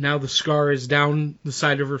 because now the scar is down the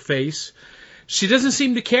side of her face. She doesn't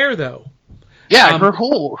seem to care, though. Yeah, her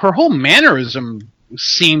whole mannerism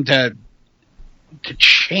seemed to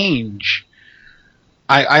change.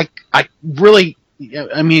 I really,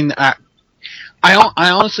 I mean, I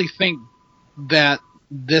honestly think that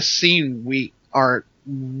this scene we're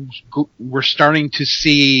starting to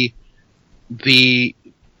see the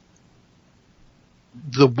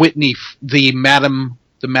Whitney, the Madam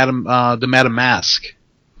Mask.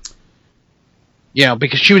 Yeah,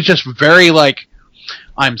 because she was just very like,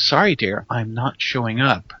 I'm sorry, dear, I'm not showing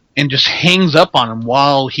up. And just hangs up on him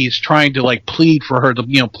while he's trying to like plead for her to,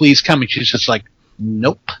 please come. And she's just like,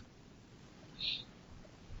 nope.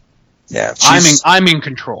 Yeah, I'm in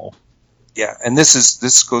control. Yeah, and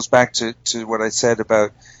this goes back to what I said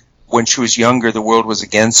about when she was younger, the world was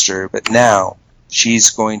against her, but now she's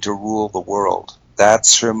going to rule the world.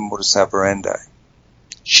 That's her modus operandi.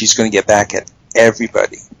 She's going to get back at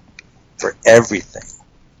everybody for everything.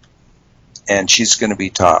 and she's going to be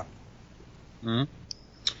top. Mm-hmm.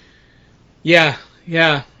 Yeah.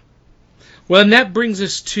 Well, and that brings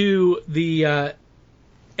us to the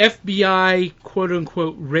FBI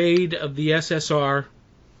quote-unquote raid of the SSR.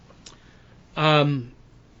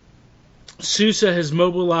 Sousa has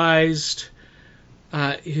mobilized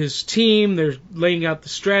his team. They're laying out the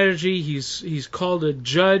strategy. He's called a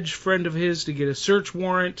judge friend of his to get a search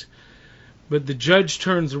warrant, but the judge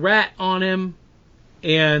turns rat on him,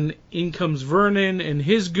 and in comes Vernon and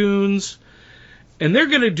his goons, and they're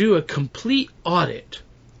going to do a complete audit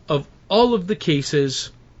of all of the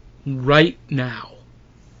cases right now.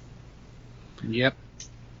 Yep.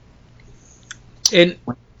 And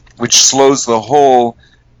which slows the whole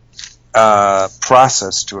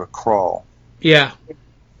process to a crawl. yeah.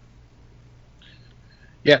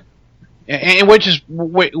 And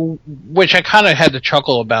which I kind of had to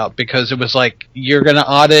chuckle about, because it was like, you're going to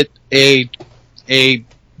audit a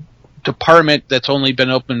department that's only been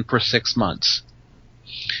open for 6 months.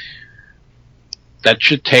 That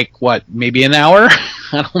should take maybe an hour?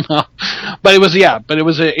 I don't know. But it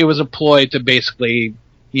was a ploy to basically,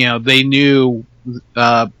 they knew,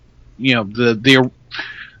 the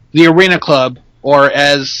Arena Club, or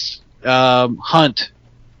as Hunt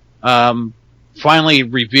finally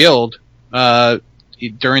revealed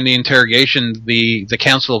during the interrogation, the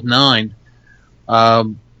Council of Nine,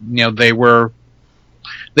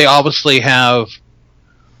 they obviously have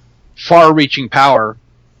far-reaching power,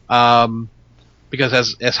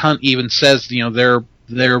 because as Hunt even says,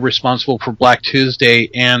 they're responsible for Black Tuesday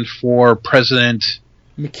and for President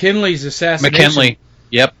McKinley's assassination. McKinley.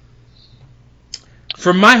 Yep.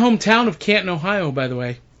 From my hometown of Canton, Ohio, by the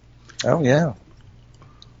way. Oh yeah.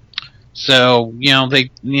 So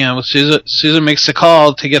Sousa makes the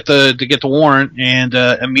call to get the warrant, and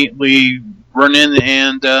immediately Vernon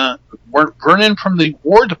from the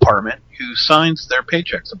War Department, who signs their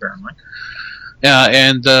paychecks apparently,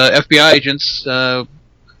 and FBI agents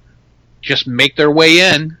just make their way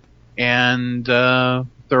in and throw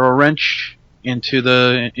a wrench into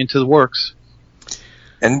the works.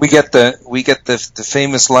 And we get the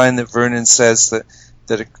famous line that Vernon says that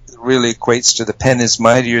it really equates to "the pen is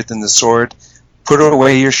mightier than the sword. Put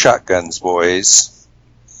away your shotguns, boys.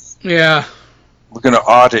 Yeah. We're going to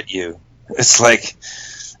audit you." It's like,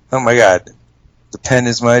 oh my God, the pen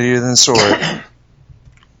is mightier than the sword.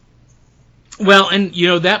 Well, and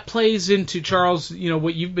that plays into, Charles,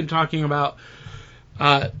 what you've been talking about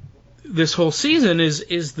this whole season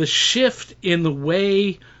is the shift in the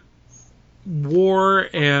way war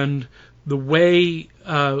and the way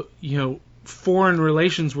foreign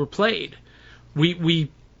relations were played. We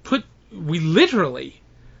literally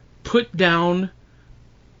put down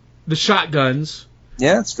the shotguns.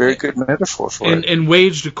 Yeah, it's a very good metaphor for it. And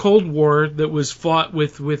waged a Cold War that was fought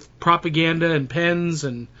with propaganda and pens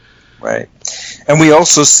and. Right, and we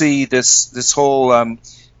also see this whole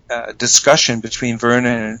discussion between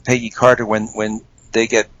Vernon and Peggy Carter when they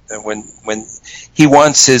get when he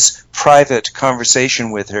wants his private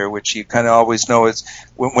conversation with her, which you kind of always know is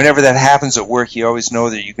whenever that happens at work, you always know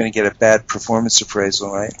that you're going to get a bad performance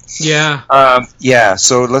appraisal, right? Yeah. Yeah.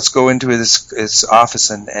 So let's go into his office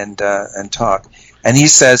and talk. And he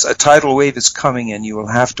says, "A tidal wave is coming, and you will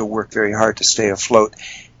have to work very hard to stay afloat."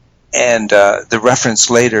 And the reference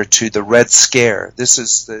later to the Red Scare. This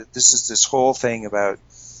is this whole thing about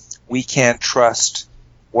we can't trust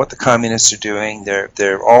what the communists are doing.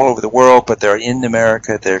 They're all over the world, but they're in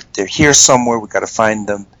America. They're here somewhere. We've got to find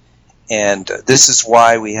them. And this is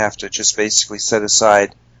why we have to just basically set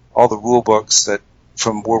aside all the rule books that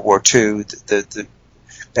from World War II, the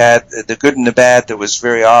bad, the good and the bad that was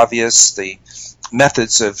very obvious, the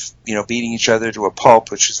methods of beating each other to a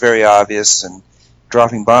pulp, which was very obvious, and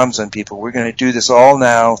dropping bombs on people. We're going to do this all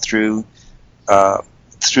now through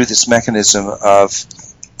this mechanism of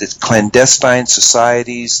the clandestine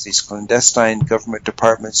societies, these clandestine government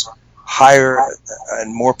departments, higher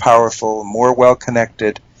and more powerful, more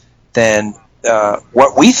well-connected than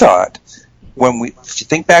what we thought. If you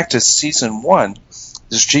think back to season 1,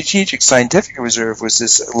 the Strategic Scientific Reserve was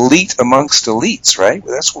this elite amongst elites, right?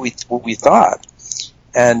 That's what we thought.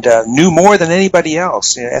 And knew more than anybody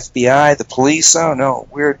else. FBI, the police. Oh no,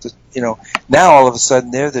 we're now all of a sudden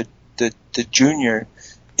they're the junior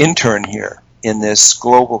intern here in this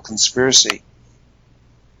global conspiracy.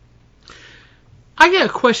 I got a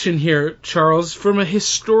question here, Charles. From a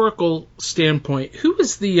historical standpoint, who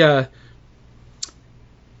was the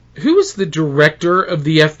director of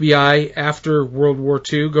the FBI after World War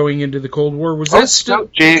II, going into the Cold War? Was that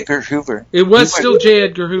still J. Edgar Hoover? It was still J.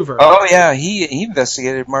 Edgar Hoover. Oh yeah, he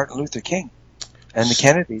investigated Martin Luther King and the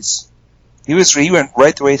Kennedys. He went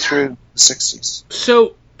right the way through the 60s.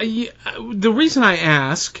 So the reason I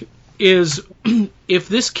ask is if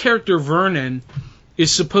this character Vernon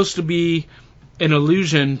is supposed to be an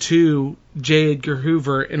allusion to J. Edgar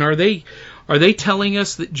Hoover, and are they telling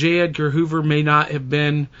us that J. Edgar Hoover may not have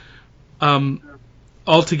been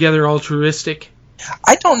altogether altruistic?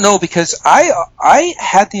 I don't know, because I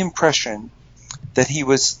had the impression that he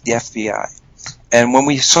was the FBI. And when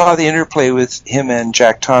we saw the interplay with him and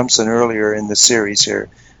Jack Thompson earlier in the series here,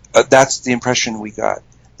 that's the impression we got.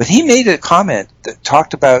 But he made a comment that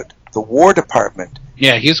talked about the War Department.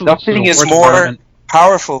 Yeah, he's nothing is more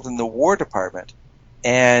powerful than the War Department.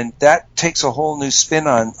 And that takes a whole new spin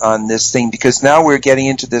on this thing, because now we're getting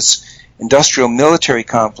into this industrial military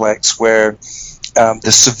complex where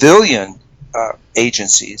the civilian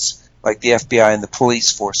agencies, like the FBI and the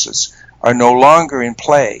police forces, are no longer in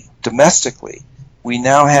play domestically. We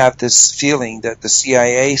now have this feeling that the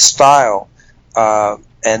CIA style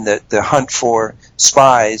and the hunt for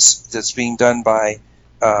spies that's being done by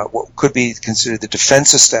what could be considered the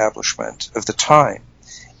defense establishment of the time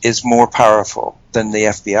is more powerful than the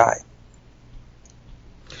FBI.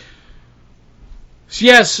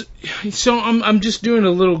 Yes, so I'm just doing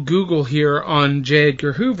a little Google here on J.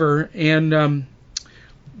 Edgar Hoover, and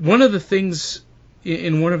one of the things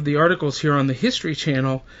in one of the articles here on the History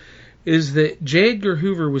Channel is that J. Edgar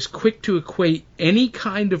Hoover was quick to equate any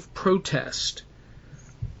kind of protest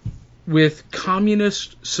with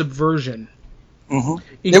communist subversion. Mm-hmm.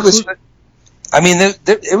 It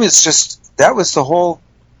was just, that was the whole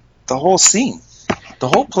scene, the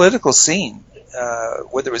whole political scene,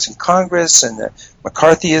 whether it was in Congress and the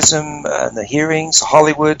McCarthyism and the hearings.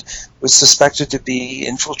 Hollywood was suspected to be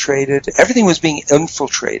infiltrated. Everything was being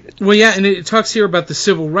infiltrated. Well, yeah, and it talks here about the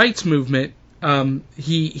civil rights movement.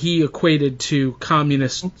 He equated to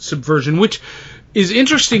communist subversion, which is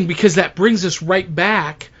interesting because that brings us right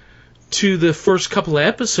back to the first couple of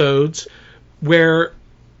episodes where,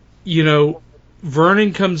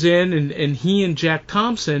 Vernon comes in and he and Jack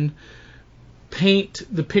Thompson paint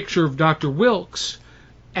the picture of Dr. Wilkes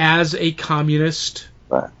as a communist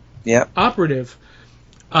operative.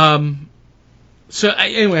 Anyway,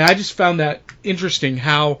 I just found that interesting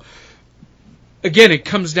how, again, it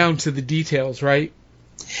comes down to the details, right?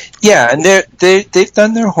 Yeah, and they've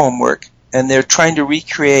done their homework, and they're trying to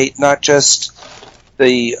recreate not just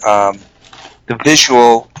the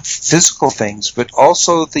visual, physical things, but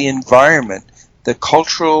also the environment, the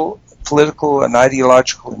cultural, political, and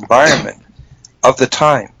ideological environment of the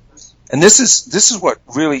time. And this is what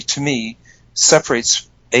really, to me, separates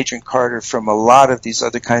Agent Carter from a lot of these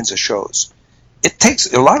other kinds of shows. It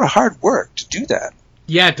takes a lot of hard work to do that.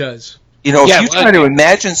 Yeah, it does. If you try to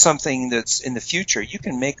imagine something that's in the future, you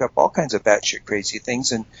can make up all kinds of batshit crazy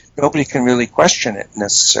things, and nobody can really question it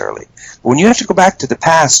necessarily. But when you have to go back to the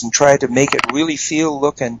past and try to make it really feel,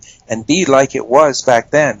 look, and be like it was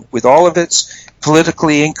back then, with all of its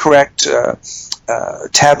politically incorrect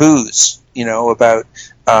taboos, about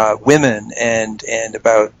women and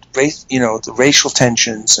about race, the racial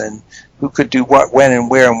tensions and who could do what, when,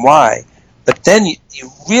 and where, and why. But then you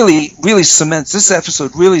really, really cements, this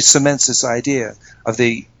episode really cements this idea of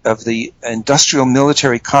the industrial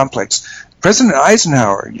military complex. President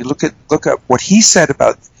Eisenhower, you look at what he said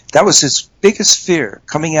about, that was his biggest fear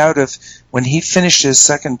coming out of when he finished his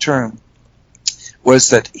second term, was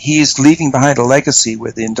that he's leaving behind a legacy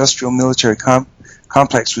where the industrial military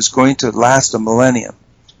complex was going to last a millennium.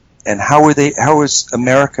 And how was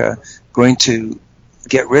America going to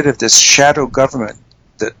get rid of this shadow government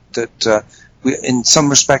that in some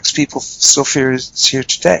respects people still fear is here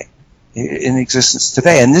today, in existence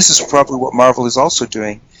today. And this is probably what Marvel is also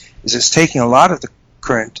doing, is it's taking a lot of the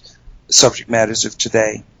current subject matters of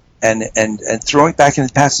today and throwing back in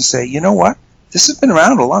the past and say, you know what, this has been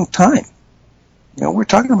around a long time. We're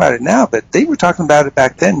talking about it now, but they were talking about it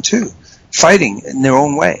back then too, fighting in their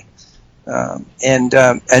own way. And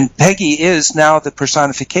Peggy is now the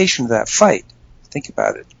personification of that fight. Think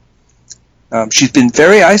about it. She's been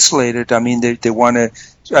very isolated. I mean, they want to.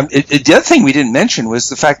 The other thing we didn't mention was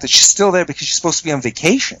the fact that she's still there because she's supposed to be on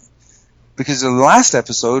vacation. Because in the last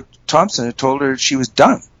episode, Thompson had told her she was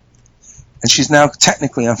done, and she's now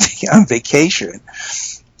technically on vacation.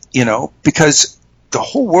 Because the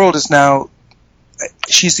whole world is now.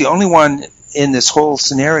 She's the only one in this whole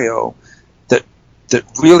scenario that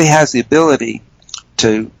really has the ability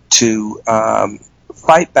to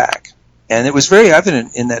fight back. And it was very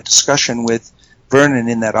evident in that discussion with Vernon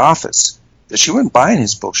in that office that she wasn't buying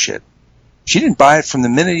his bullshit. She didn't buy it from the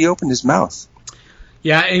minute he opened his mouth.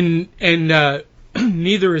 Yeah, and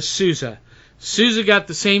neither is Sousa. Sousa got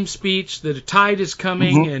the same speech that a tide is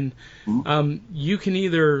coming, and you can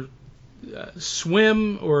either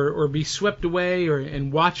swim or be swept away,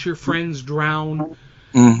 and watch your friends drown.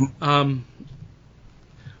 A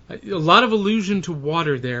lot of allusion to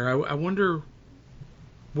water there. I wonder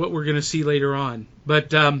what we're going to see later on.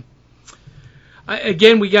 But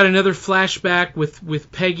again, we got another flashback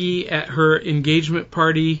with Peggy at her engagement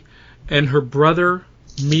party and her brother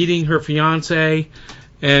meeting her fiance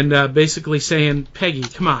and basically saying, Peggy,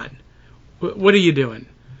 come on, what are you doing?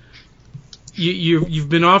 You've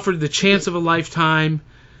been offered the chance of a lifetime.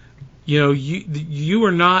 You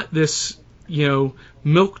are not this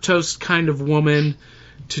milquetoast kind of woman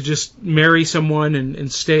to just marry someone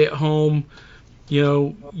and stay at home.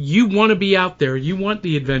 You want to be out there. You want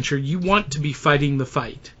the adventure. You want to be fighting the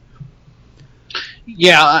fight.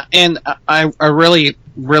 Yeah, and I really,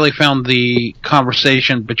 really found the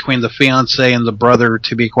conversation between the fiance and the brother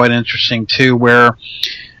to be quite interesting too, where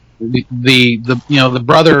the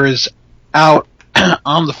brother is out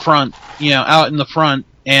on the front, out in the front,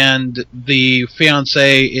 and the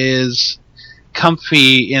fiance is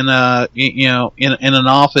comfy in an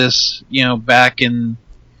office, back in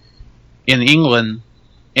England,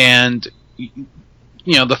 and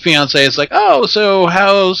the fiance is like, oh, so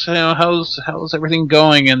how's everything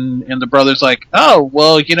going? And the brother's like, oh,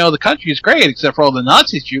 well, the country's great except for all the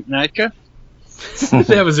Nazis shooting at you.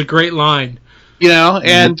 That was a great line.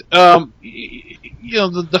 And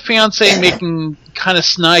the fiance making kind of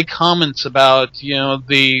snide comments about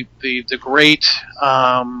the great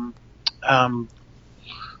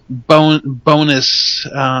bonus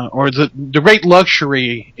or the great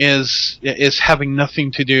luxury is having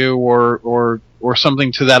nothing to do or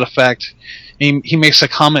something to that effect. He makes a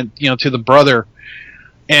comment to the brother,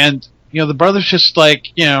 and the brother's just like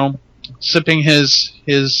sipping his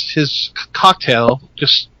cocktail,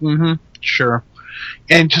 just sure,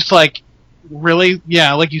 and just like, really,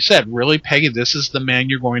 yeah, like you said, really, Peggy, this is the man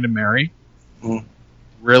you're going to marry?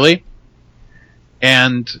 Really?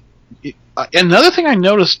 And another thing I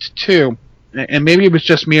noticed too, and maybe it was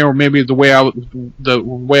just me or maybe the way I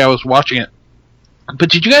was watching it, but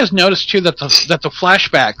did you guys notice too that the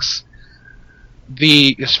flashbacks,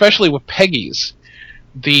 especially with Peggy's,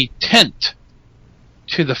 the tint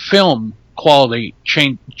to the film quality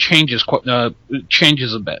changes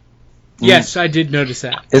a bit. Yes, I did notice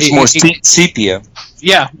that. It's more sepia.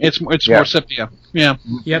 Yeah, it's more sepia. Yeah.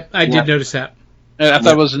 Yep, I did notice that. I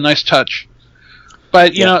thought it was a nice touch.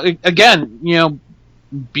 But again,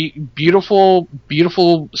 beautiful,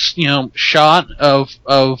 shot of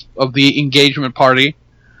the engagement party,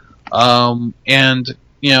 and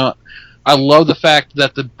I love the fact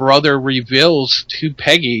that the brother reveals to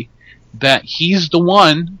Peggy that he's the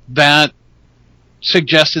one that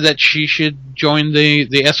suggested that she should join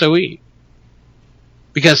the SOE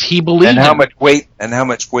because he believed and how much weight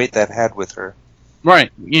that had with her.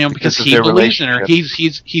 Right, because he believes in her.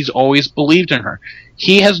 He's always believed in her.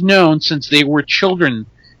 He has known since they were children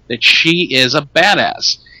that she is a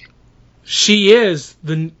badass. She is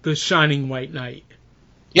the shining white knight.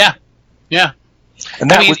 Yeah.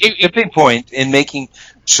 And that was the tipping point in making.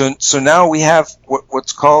 So now we have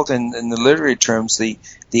what's called in the literary terms the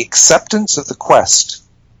acceptance of the quest.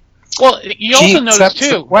 Well, you also notice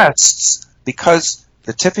too the quests because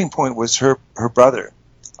the tipping point was her brother.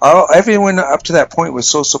 Everyone up to that point was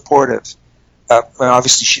so supportive.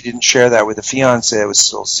 Obviously, she didn't share that with the fiance; it was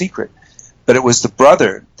still a secret. But it was the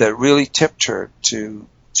brother that really tipped her to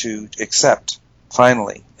accept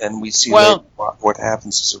finally, and we see later what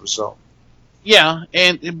happens as a result. Yeah,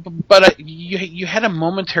 but you had a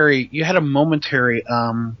momentary. There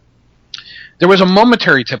was a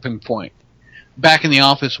momentary tipping point back in the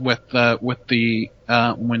office with the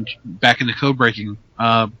when back in the code breaking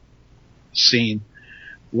scene.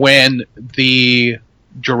 When the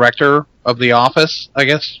director of the office, I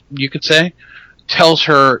guess you could say, tells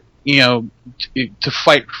her, to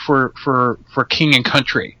fight for king and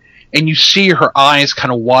country, and you see her eyes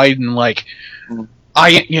kind of widen, like,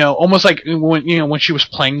 almost like when she was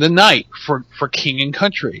playing the knight for king and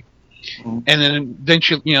country, and then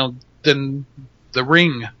she, then the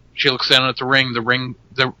ring, she looks down at the ring,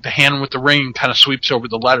 the hand with the ring kind of sweeps over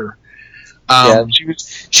the letter.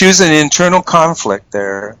 She was in internal conflict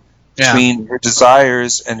there between her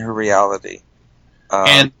desires and her reality,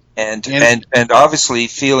 and obviously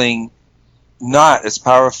feeling not as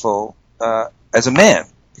powerful as a man,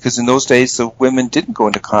 because in those days the women didn't go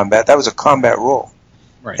into combat; that was a combat role,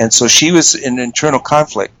 right. And so she was in internal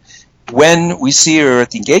conflict. When we see her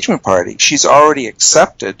at the engagement party, she's already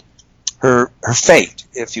accepted her fate,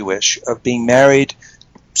 if you wish, of being married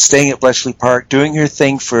staying at Bletchley Park, doing her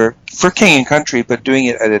thing for King and Country, but doing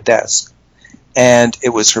it at a desk. And it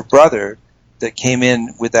was her brother that came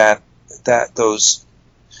in with those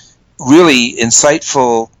really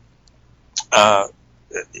insightful,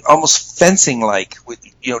 almost fencing-like,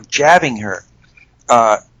 jabbing her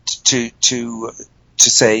to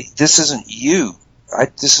say, this isn't you.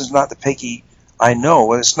 This is not the Peggy I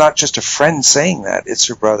know. And it's not just a friend saying that; it's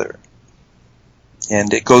her brother.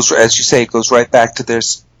 And it goes, as you say, it goes right back to their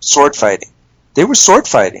sword fighting. They were sword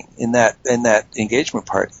fighting in that engagement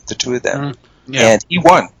party, the two of them, and he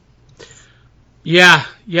won. Yeah,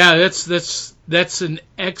 that's an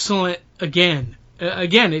excellent again.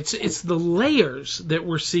 It's the layers that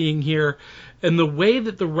we're seeing here, and the way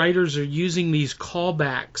that the writers are using these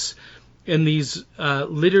callbacks and these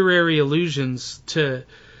literary allusions to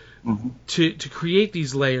create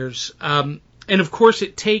these layers. And of course,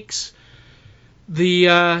 it takes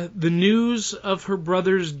the news of her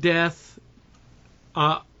brother's death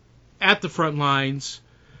at the front lines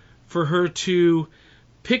for her to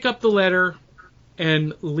pick up the letter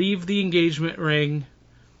and leave the engagement ring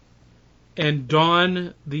and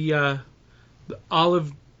don the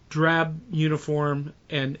olive drab uniform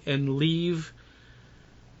and leave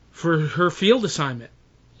for her field assignment.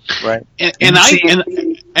 Right. And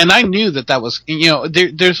I knew that was,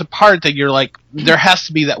 there's a part that you're like, there has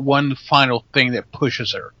to be that one final thing that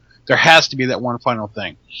pushes her. There has to be that one final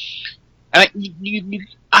thing. And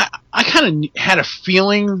I kind of had a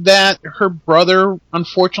feeling that her brother,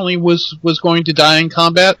 unfortunately, was going to die in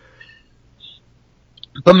combat.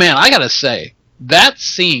 But man, I gotta say, that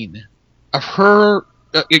scene of her,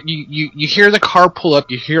 you hear the car pull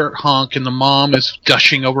up, you hear it honk, and the mom is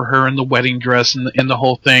gushing over her in the wedding dress and the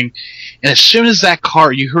whole thing. And as soon as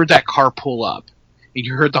you heard that car pull up, and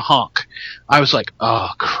you heard the honk, I was like, oh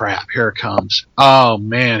crap, here it comes. Oh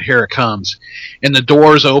man, here it comes. And the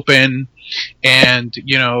doors open, and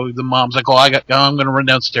the mom's like, I'm going to run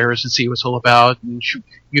downstairs and see what it's all about. And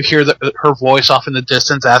you hear her voice off in the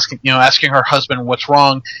distance asking her husband what's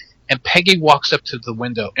wrong. And Peggy walks up to the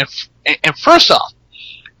window. And first off,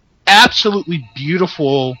 absolutely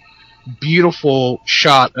beautiful, beautiful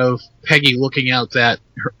shot of Peggy looking out the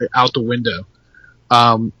window.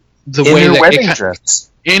 In her wedding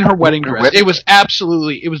dress. It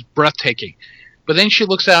was breathtaking. But then she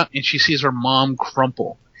looks out and she sees her mom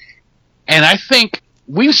crumple. And I think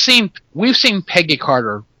we've seen Peggy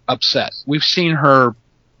Carter upset. We've seen her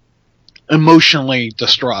emotionally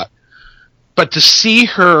distraught. But to see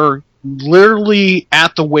her literally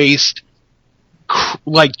at the waist,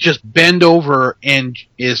 like just bend over and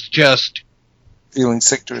is just feeling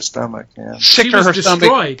sick to her stomach. Yeah, sick to her stomach.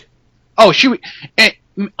 Destroyed. Oh,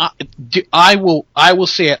 I will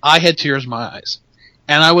say it. I had tears in my eyes,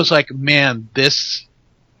 and I was like, man, this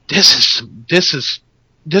is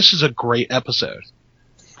a great episode.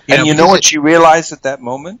 And you know what she realized at that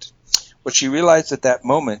moment? What she realized at that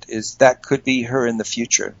moment is that could be her in the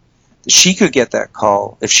future. She could get that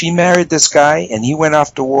call. If she married this guy and he went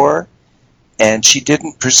off to war and she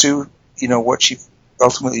didn't pursue, what she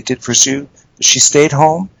ultimately did pursue, she stayed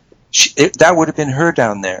home, that would have been her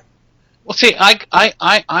down there. Well, see,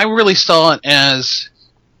 I really saw it as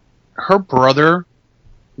her brother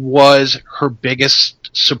was her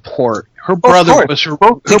biggest support. Her brother was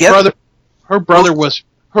her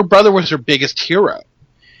brother was her biggest hero.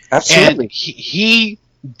 Absolutely. And he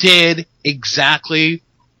did exactly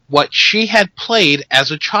what she had played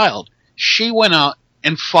as a child. He went out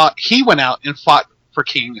and fought for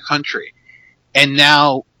King and Country. And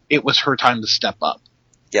now it was her time to step up.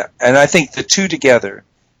 Yeah, and I think the two together,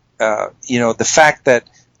 the fact that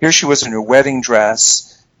here she was in her wedding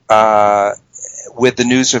dress with the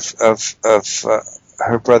news of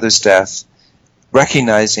her brother's death,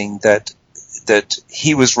 recognizing that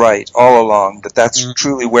he was right all along, that's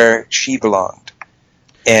truly where she belonged.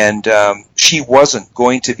 And she wasn't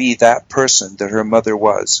going to be that person that her mother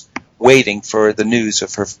was, waiting for the news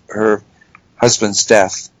of her husband's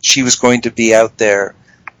death. She was going to be out there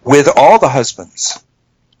with all the husbands,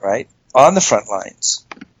 right, on the front lines,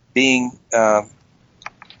 being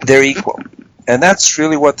their equal. And that's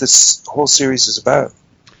really what this whole series is about.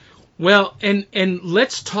 Well, and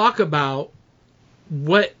let's talk about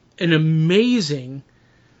what an amazing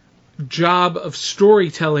job of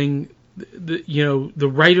storytelling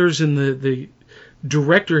the writers and the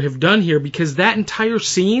director have done here, because that entire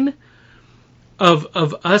scene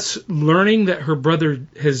of us learning that her brother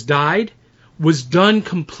has died was done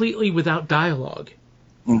completely without dialogue.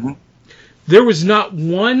 Mm-hmm. There was not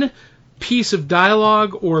one piece of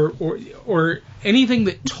dialogue or anything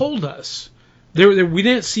that told us. We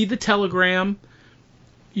didn't see the telegram.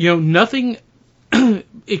 Nothing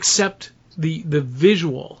except the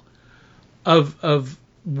visual of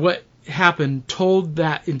what happened told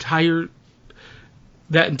that entire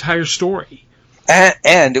story.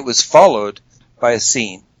 And it was followed by a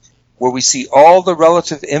scene where we see all the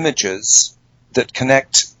relative images that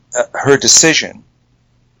connect her decision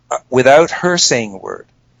without her saying a word.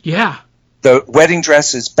 Yeah. The wedding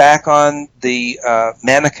dress is back on the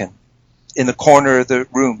mannequin in the corner of the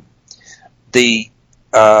room. The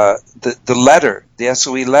letter, the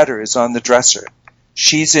SOE letter, is on the dresser.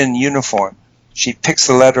 She's in uniform. She picks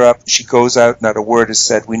the letter up. She goes out. Not a word is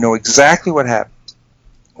said. We know exactly what happened.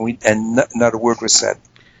 Not a word was said.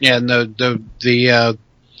 Yeah, and the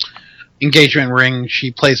engagement ring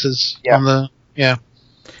she places on the Yeah,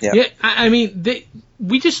 I mean,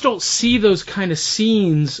 we just don't see those kind of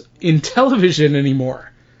scenes in television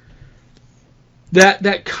anymore.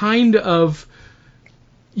 That kind of,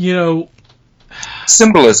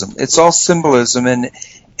 symbolism. It's all symbolism, and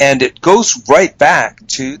it goes right back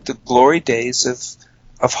to the glory days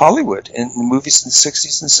of Hollywood in the movies in the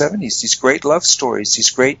 60s and 70s. These great love stories, these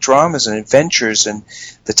great dramas and adventures, and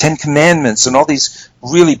the Ten Commandments, and all these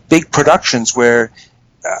really big productions where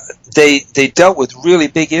they dealt with really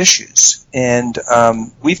big issues. And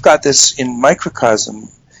we've got this in microcosm.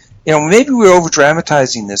 Maybe we're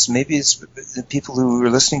over-dramatizing this. Maybe it's the people who are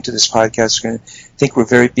listening to this podcast are going to think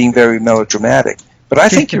we're being very melodramatic. But I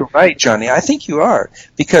think you're right, Johnny. I think you are.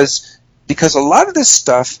 Because a lot of this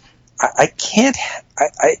stuff, I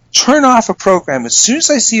turn off a program as soon as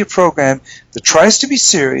I see a program that tries to be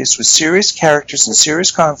serious with serious characters and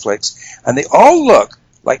serious conflicts, and they all look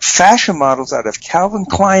like fashion models out of Calvin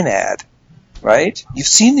Klein ad, right? You've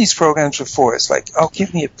seen these programs before. It's like, oh,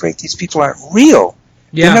 give me a break. These people aren't real.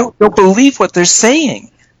 Yeah. They don't believe what they're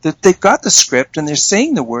saying. That they've got the script and they're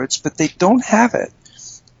saying the words, but they don't have it.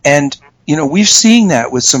 And we've seen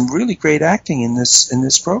that with some really great acting in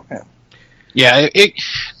this program. Yeah, it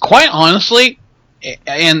quite honestly,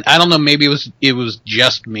 and I don't know, maybe it was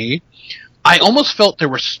just me. I almost felt there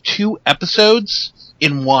was 2 episodes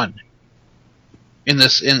in one in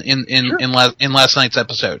this in last night's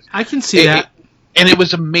episode. I can see that, and it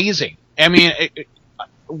was amazing. I mean,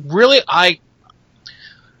 really, I've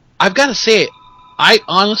got to say it. I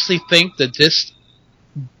honestly think that this,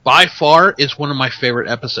 by far, is one of my favorite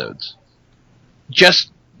episodes.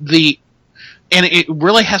 And it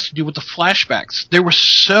really has to do with the flashbacks.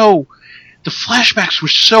 The flashbacks were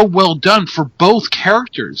so well done for both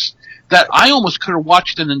characters that I almost could have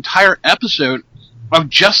watched an entire episode of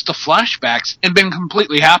just the flashbacks and been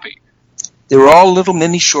completely happy. They were all little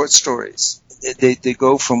mini short stories. They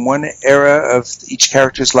go from one era of each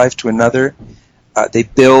character's life to another. They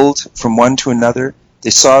build from one to another.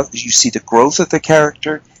 You see the growth of the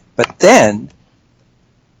character, but then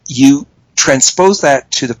you transpose that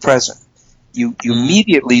to the present. You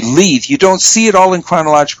immediately leave. You don't see it all in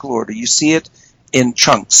chronological order. You see it in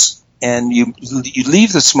chunks, and you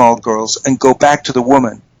leave the small girls and go back to the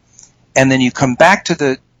woman, and then you come back to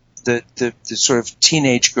the sort of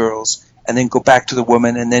teenage girls, and then go back to the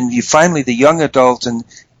woman, and then you finally the young adult and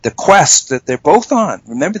the quest that they're both on.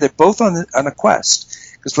 Remember, they're both on a quest.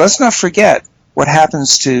 Because let's not forget what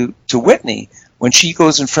happens to Whitney when she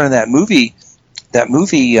goes in front of that movie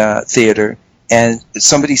theater, and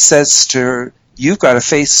somebody says to her, "You've got a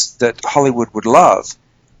face that Hollywood would love,"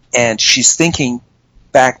 and she's thinking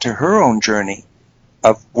back to her own journey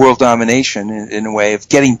of world domination in a way of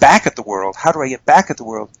getting back at the world. How do I get back at the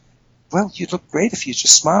world? Well, you'd look great if you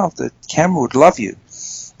just smiled. The camera would love you.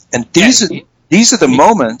 And these are the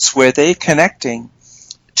moments where they're connecting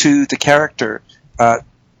to the character, to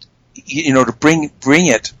bring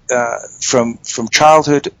it from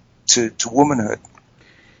childhood to womanhood.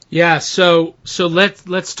 Yeah, so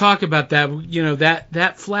let's talk about that.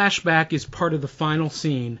 That flashback is part of the final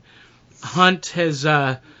scene. Hunt has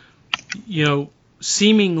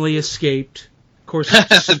seemingly escaped. Of course,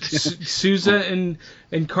 Sousa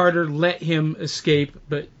and Carter let him escape,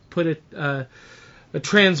 but put a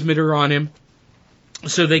transmitter on him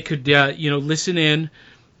so they could listen in.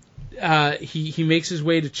 He makes his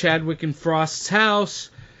way to Chadwick and Frost's house.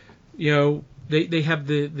 They have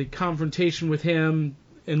the confrontation with him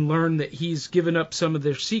and learn that he's given up some of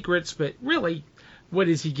their secrets, but really, what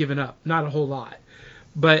is he given up? Not a whole lot.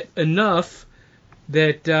 But enough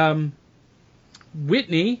that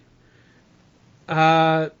Whitney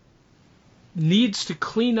needs to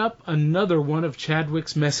clean up another one of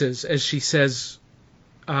Chadwick's messes, as she says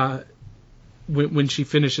when she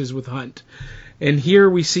finishes with Hunt. And here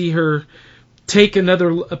we see her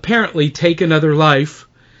apparently take another life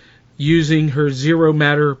using her zero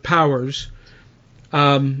matter powers.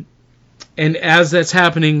 And as that's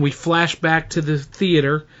happening, we flash back to the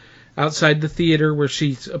theater, outside the theater, where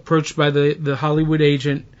she's approached by the Hollywood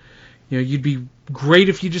agent. You know, you'd be great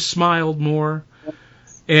if you just smiled more.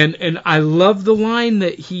 And I love the line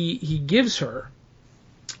that he gives her.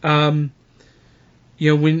 You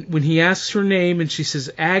know, when he asks her name and she says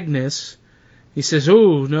Agnes, he says,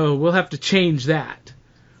 "Oh no, we'll have to change that."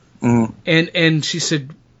 Mm. And she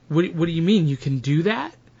said, "What do you mean? You can do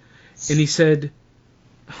that?" And he said,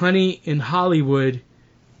 "Honey, in Hollywood,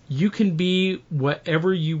 you can be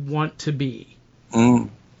whatever you want to be." Mm.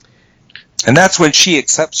 And that's when she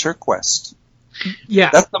accepts her quest. Yeah.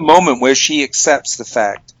 That's the moment where she accepts the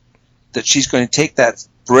fact that she's going to take that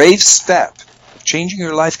brave step, changing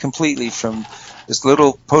her life completely from this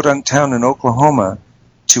little podunk town in Oklahoma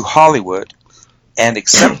to Hollywood, and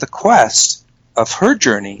accept the quest of her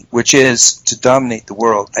journey, which is to dominate the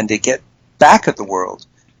world and to get back at the world.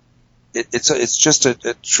 It's just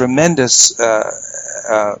a tremendous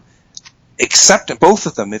acceptance. Both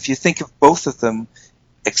of them, if you think of both of them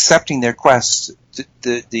accepting their quest,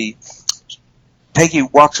 the Peggy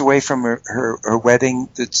walks away from her wedding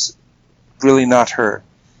that's really not her.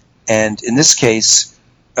 And in this case,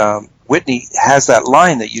 Whitney has that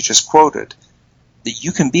line that you just quoted, that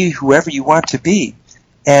you can be whoever you want to be.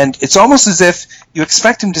 And it's almost as if you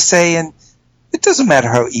expect him to say, and it doesn't matter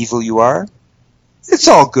how evil you are, it's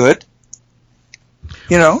all good.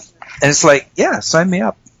 You know? And it's like, yeah, sign me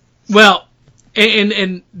up. Well,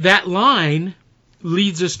 and that line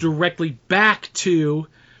leads us directly back to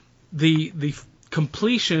the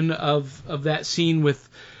completion of that scene with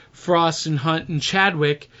Frost and Hunt and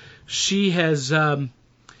Chadwick. She has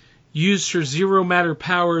used her zero matter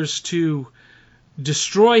powers to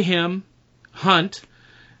destroy him, Hunt,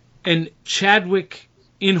 and Chadwick,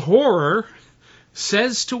 in horror,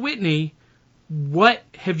 says to Whitney, "What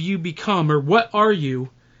have you become, or what are you?"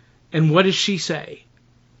 And what does she say?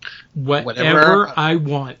 Whatever I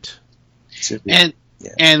want.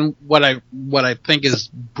 And what I think is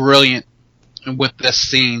brilliant with this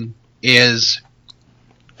scene is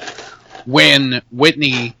when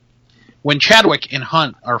Chadwick and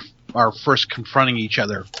Hunt are first confronting each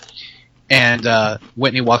other, and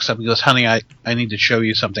Whitney walks up and goes, "Honey, I need to show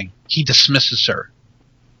you something." He dismisses her,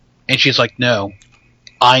 and she's like, "No,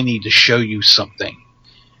 I need to show you something."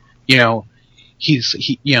 You know, you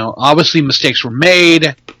know, obviously mistakes were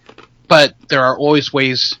made, but there are always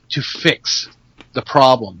ways to fix the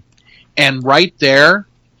problem. And right there,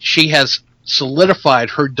 she has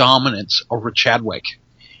solidified her dominance over Chadwick.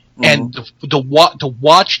 Mm-hmm. And to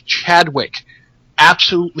watch Chadwick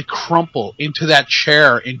absolutely crumple into that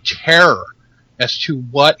chair in terror as to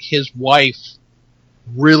what his wife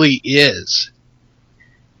really is,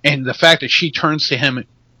 and the fact that she turns to him,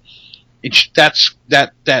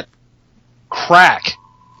 that crack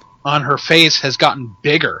on her face has gotten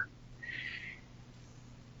bigger.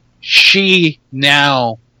 She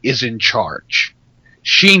now is in charge.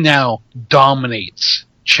 She now dominates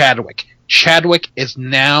Chadwick. Chadwick is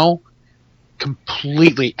now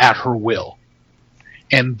completely at her will.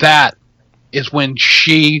 And that is when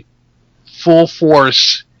she, full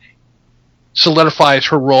force, solidifies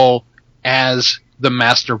her role as the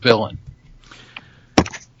master villain.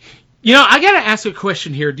 You know, I gotta ask a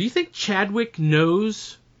question here. Do you think Chadwick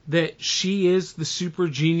knows that she is the super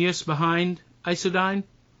genius behind Isodyne?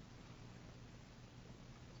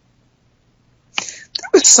 There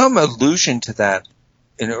was some allusion to that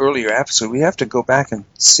in an earlier episode. We have to go back and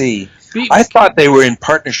see. I thought they were in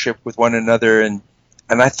partnership with one another, and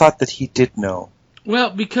I thought that he did know. Well,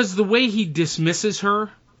 because the way he dismisses her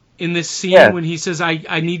in this scene when he says,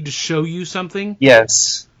 I need to show you something.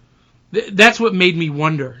 Yes. That's what made me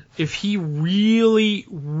wonder if he really,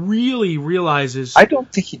 really realizes. I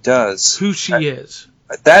don't think he does. Who she is.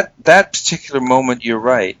 That particular moment, you're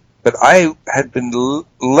right. But I had been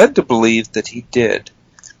led to believe that he did.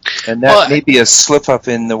 And that may be a slip-up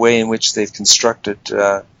in the way in which they've constructed,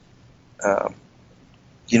 their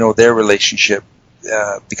relationship.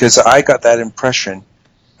 Because I got that impression.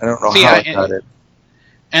 I don't know how I got it.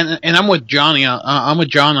 And I'm with Johnny. I'm with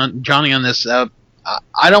Johnny on this.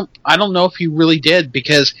 I don't know if he really did,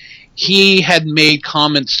 because he had made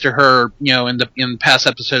comments to her, in past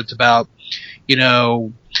episodes about,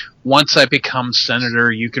 once I become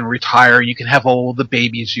senator, you can retire, you can have all the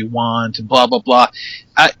babies you want, and blah blah blah.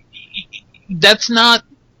 That's not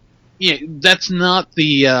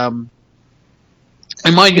the.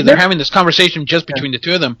 And mind you, they're having this conversation just between the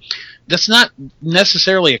two of them. That's not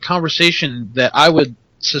necessarily a conversation that I would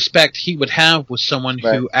suspect he would have with someone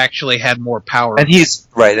who actually had more power. And he's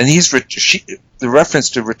right. And the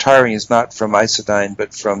reference to retiring is not from Isodyne,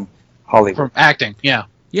 but from Hollywood. From acting, yeah.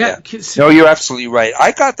 Yeah. No, you're absolutely right.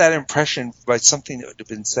 I got that impression by something that had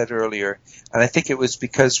been said earlier, and I think it was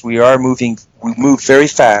because we move very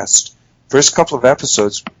fast. First couple of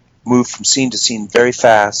episodes move from scene to scene very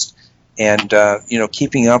fast, and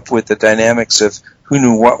keeping up with the dynamics of who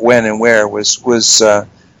knew what, when, and where was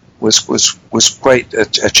quite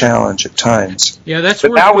a challenge at times. Yeah, that's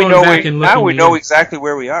but worth now we going know back and looking now we at. know exactly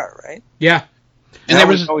where we are, right? Yeah, And now there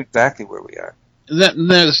was we know exactly where we are.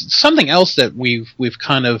 There's something else that we've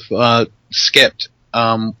kind of skipped,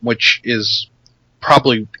 which is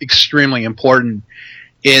probably extremely important,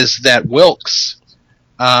 is that Wilkes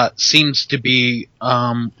seems to be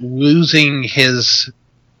losing his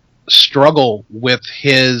struggle with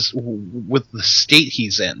the state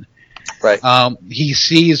he's in. Right. He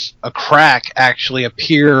sees a crack actually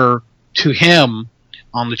appear to him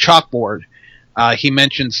on the chalkboard. He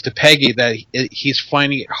mentions to Peggy that he's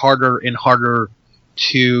finding it harder and harder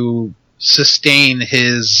to sustain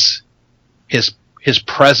his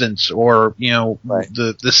presence, or right.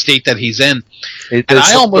 the state that he's in.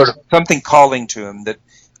 There's something calling to him that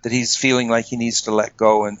he's feeling like he needs to let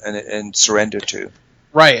go and surrender to.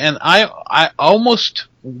 Right, and I almost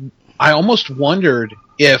wondered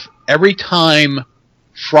if every time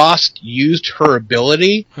Frost used her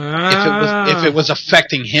ability, if it was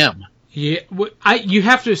affecting him. Yeah, you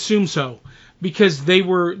have to assume so, because they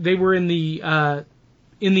were in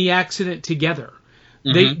the accident together.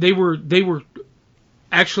 Mm-hmm. They were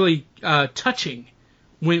actually touching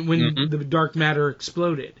when mm-hmm. the dark matter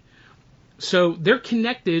exploded. So they're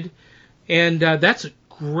connected, and that's a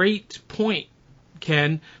great point,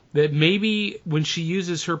 Ken. That maybe when she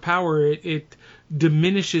uses her power, it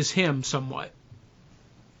diminishes him somewhat,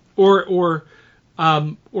 or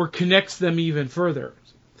connects them even further.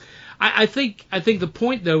 I think the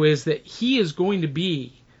point though is that he is going to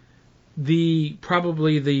be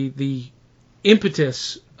probably the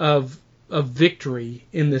impetus of victory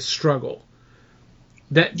in this struggle.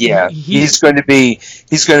 He's going to be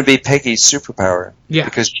Peggy's superpower. Yeah,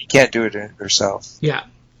 because she can't do it herself. Yeah.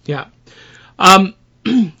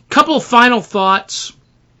 Couple of final thoughts.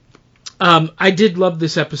 I did love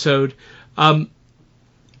this episode. The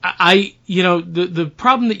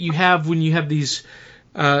problem that you have when you have these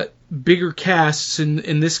bigger casts,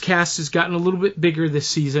 and this cast has gotten a little bit bigger this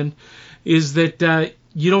season, is that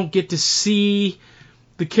you don't get to see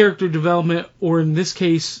the character development, or in this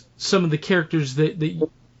case, some of the characters that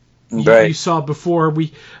you saw before.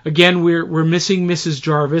 We're missing Mrs.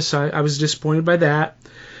 Jarvis. I was disappointed by that.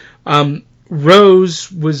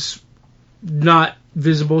 Rose was not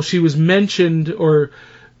visible. She was mentioned, or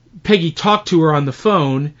Peggy talked to her on the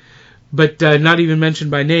phone, but not even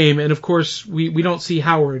mentioned by name. And of course, we don't see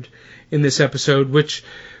Howard in this episode, which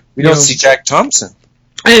we don't see Jack Thompson.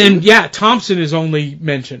 And Thompson is only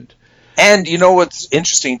mentioned. And you know what's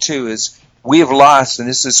interesting too is we have lost, and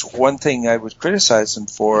this is one thing I would criticize him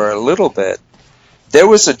for a little bit. There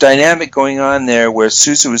was a dynamic going on there where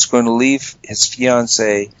Sousa was going to leave his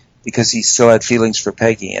fiancée because he still had feelings for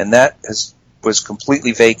Peggy, and that was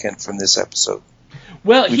completely vacant from this episode.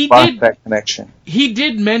 Well, he lost that connection. He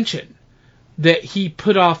did mention that he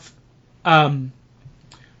put off, Peggy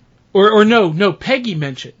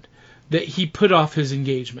mentioned that he put off his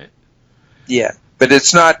engagement. Yeah, but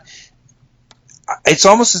it's not. It's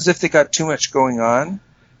almost as if they got too much going on,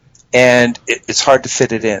 and it's hard to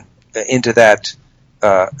fit it into that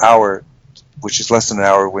hour, which is less than an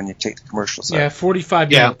hour when you take the commercials out. Yeah, 45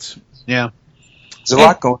 minutes. Yeah. There's a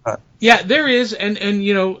lot going on. Yeah, there is, and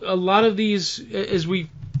a lot of these, as we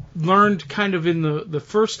learned kind of in the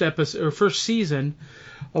first episode or first season,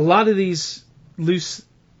 a lot of these loose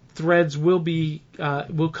threads will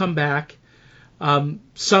come back.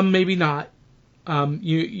 Some maybe not.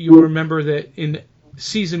 You remember that in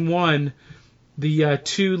season 1, the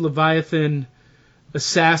two Leviathan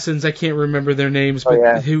assassins, I can't remember their names,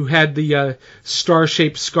 but who had the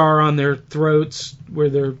star-shaped scar on their throats where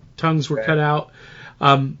their tongues were cut out,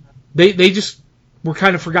 they just were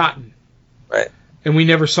kind of forgotten. Right. And we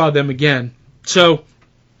never saw them again. So,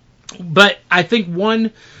 but I think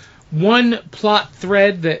one plot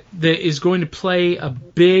thread that is going to play a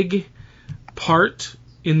big part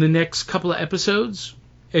in the next couple of episodes,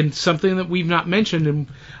 and something that we've not mentioned, and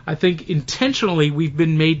I think intentionally we've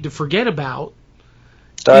been made to forget about,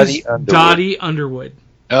 Dottie Underwood.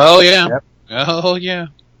 Oh yeah. Yep. Oh yeah.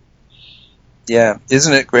 Yeah,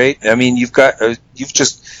 isn't it great? I mean, you've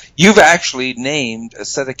actually named a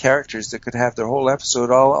set of characters that could have their whole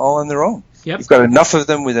episode all on their own. Yep. You've got enough of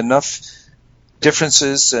them with enough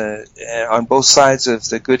differences on both sides of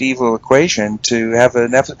the good-evil equation to have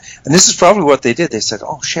an episode. And this is probably what they did. They said,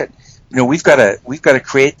 "Oh shit, we've got to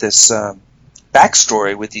create this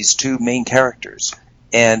backstory with these two main characters,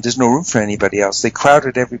 and there's no room for anybody else. They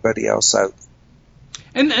crowded everybody else out.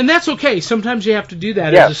 And that's okay. Sometimes you have to do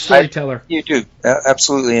that as a storyteller. You do,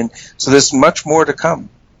 absolutely. And so there's much more to come.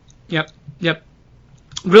 Yep.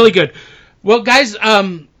 Really good. Well, guys,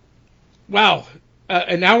 wow.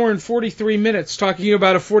 An hour and 43 minutes talking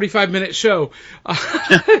about a 45-minute show.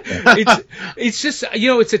 It's just,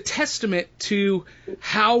 it's a testament to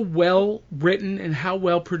how well written and how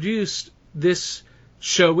well produced this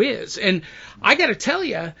show is. And I got to tell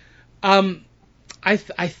you, I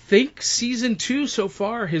think season 2 so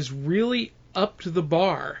far has really upped the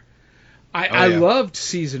bar. I loved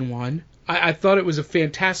season 1. I thought it was a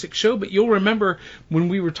fantastic show, but you'll remember when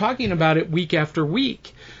we were talking about it week after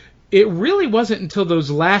week, it really wasn't until those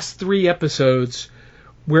last 3 episodes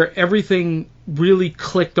where everything really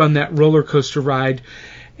clicked on that roller coaster ride.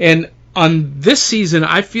 And on this season,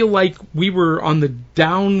 I feel like we were on the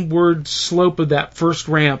downward slope of that first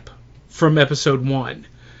ramp from episode 1.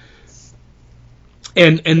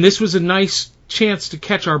 And this was a nice chance to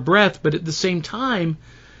catch our breath, but at the same time,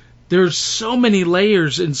 there's so many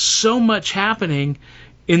layers and so much happening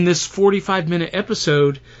in this 45-minute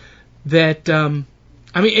episode that, and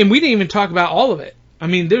we didn't even talk about all of it. I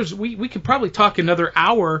mean, we could probably talk another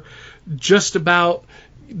hour just about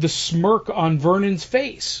the smirk on Vernon's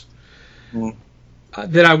face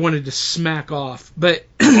that I wanted to smack off. But,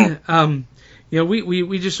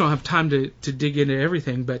 we just don't have time to dig into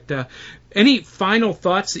everything. But any final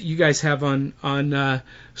thoughts that you guys have on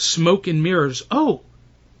Smoke and Mirrors? Oh,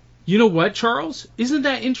 you know what, Charles? Isn't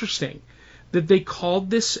that interesting that they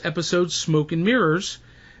called this episode Smoke and Mirrors,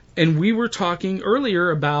 and we were talking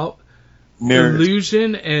earlier about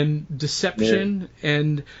illusion and deception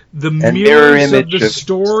and the mirrors of the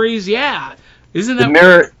stories. Yeah. Isn't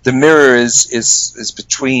that the mirror is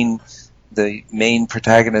between the main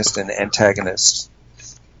protagonist and antagonist,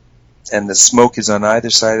 and the smoke is on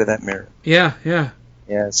either side of that mirror. Yeah,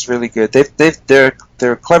 it's really good. They're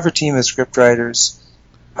a clever team of scriptwriters.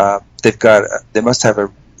 They must have a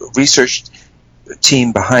research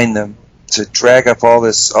team behind them to drag up all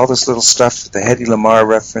this little stuff, the Hedy Lamarr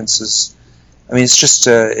references. I mean, it's just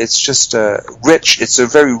rich. It's a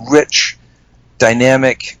very rich,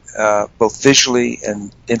 dynamic, both visually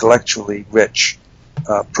and intellectually rich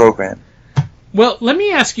program. Well, let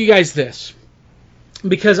me ask you guys this,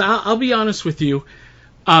 because I'll be honest with you.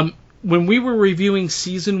 When we were reviewing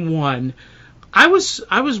season 1, I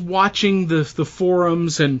was watching the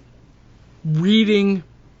forums and reading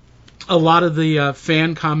a lot of the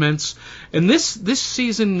fan comments, and this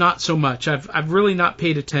season not so much. I've really not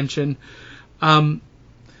paid attention. Are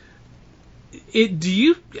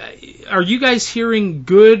you guys hearing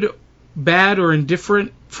good, bad, or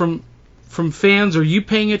indifferent from fans? Are you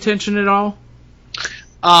paying attention at all?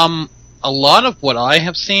 A lot of what I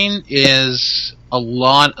have seen is a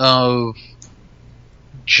lot of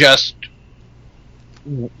just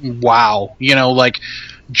wow, like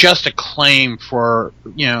just acclaim for,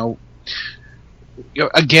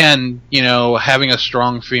 again, having a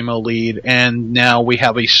strong female lead, and now we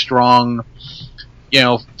have a strong,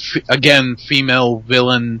 again, female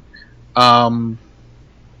villain. There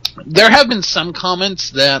have been some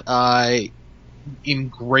comments that I am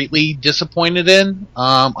greatly disappointed in.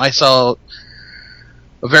 I saw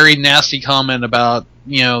a very nasty comment about,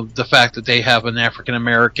 the fact that they have an African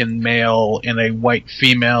American male and a white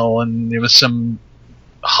female, and there was some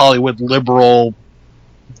Hollywood liberal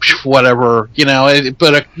whatever,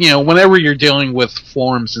 but whenever you're dealing with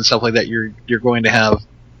forums and stuff like that, you're going to have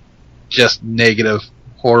just negative,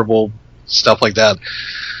 horrible stuff like that.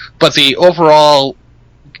 But the overall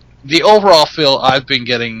feel I've been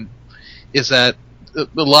getting is that a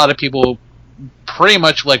lot of people, pretty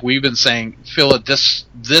much like we've been saying, feel that this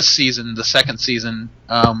season, the second season,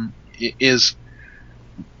 is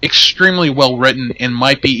extremely well written and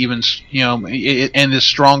might be even, and is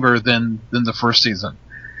stronger than the first season.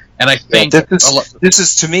 And I think this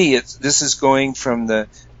is to me, this is going from the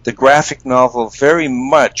graphic novel, very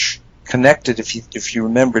much connected, if you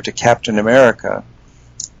remember, to Captain America,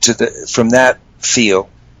 from that feel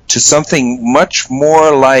to something much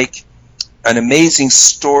more like an amazing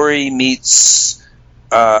story meets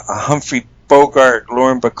a Humphrey Bogart,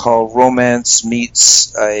 Lauren Bacall romance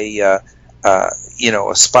meets a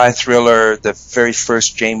spy thriller, the very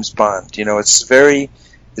first James Bond. It's very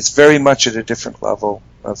much at a different level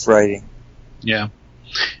of writing. Yeah,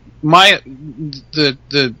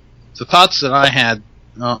 the thoughts that I had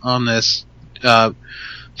on this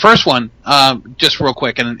first one, just real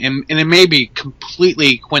quick, and it may be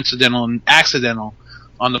completely coincidental and accidental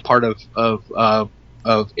on the part of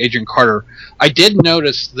Agent Carter. I did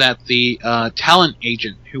notice that the talent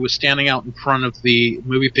agent who was standing out in front of the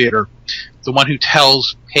movie theater, the one who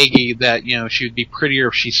tells Peggy that she would be prettier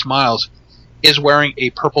if she smiles, is wearing a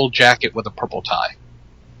purple jacket with a purple tie,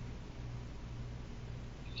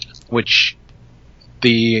 which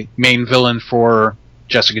the main villain for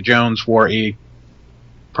Jessica Jones wore a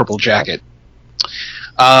purple jacket.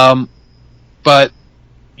 But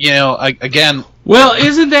again. Well,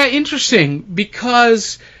 isn't that interesting?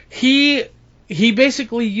 Because he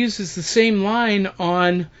basically uses the same line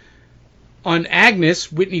on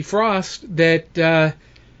Agnes, Whitney Frost, that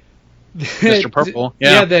Mr. Purple,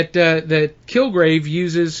 that Kilgrave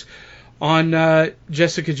uses on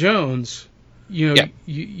Jessica Jones.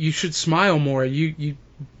 You should smile more. You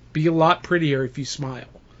be a lot prettier if you smile.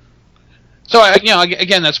 So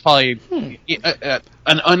again, that's probably an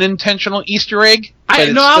unintentional Easter egg.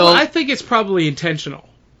 I think it's probably intentional,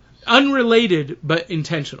 unrelated but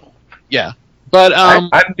intentional. Yeah, but I'm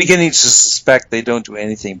beginning to suspect they don't do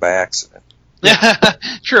anything by accident.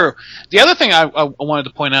 True. The other thing I wanted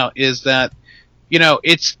to point out is that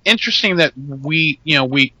it's interesting that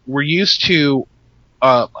we're used to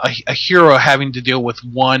a hero having to deal with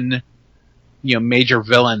one major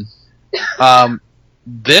villain.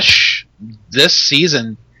 This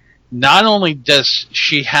season, not only does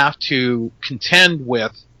she have to contend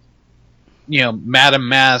with, Madame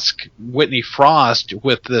Mask, Whitney Frost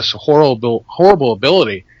with this horrible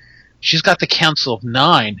ability, she's got the Council of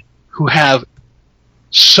Nine, who have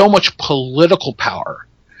so much political power.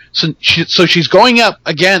 So she's going up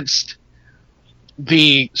against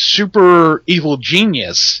the super evil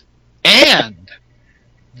genius and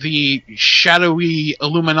the shadowy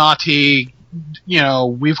Illuminati.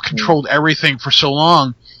 We've controlled everything for so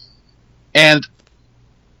long, and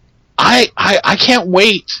I can't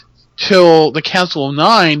wait till the Council of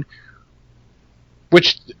Nine,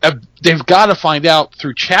 which they've got to find out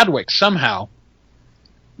through Chadwick somehow,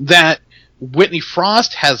 that Whitney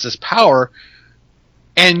Frost has this power,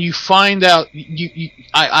 and you find out.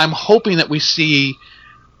 I'm hoping that we see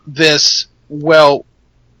this. Well,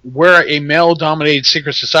 we're a male-dominated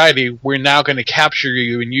secret society. We're now going to capture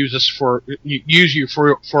you and use you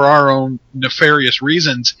for our own nefarious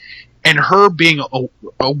reasons. And her being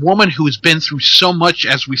a woman who has been through so much,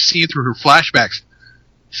 as we see through her flashbacks,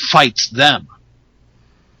 fights them.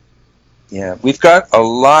 Yeah, we've got a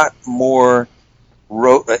lot more.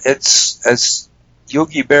 It's as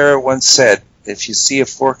Yogi Berra once said: "If you see a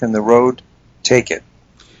fork in the road, take it."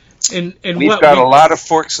 And we've got a lot of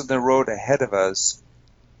forks in the road ahead of us.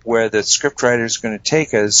 Where the scriptwriter is going to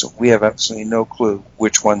take us, we have absolutely no clue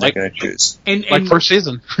which one they're going to choose. And first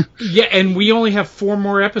season. Yeah, and we only have 4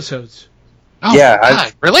 more episodes. Oh, yeah,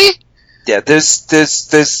 God, really? Yeah,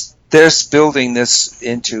 there's building this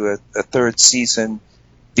into a 3rd season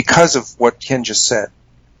because of what Ken just said.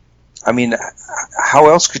 I mean, how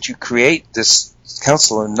else could you create this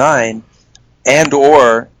Council of Nine and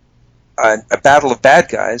or a battle of bad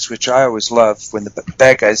guys, which I always love when the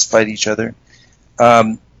bad guys fight each other.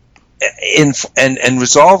 And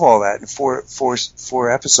resolve all that in four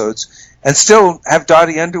episodes, and still have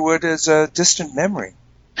Dottie Underwood as a distant memory.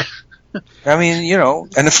 I mean,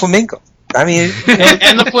 and the flamingo. I mean,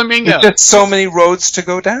 and the flamingo. There's so many roads to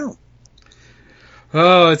go down.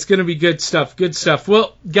 Oh, it's going to be good stuff. Good stuff.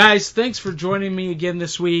 Well, guys, thanks for joining me again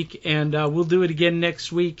this week, and we'll do it again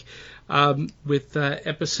next week with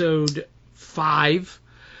episode 5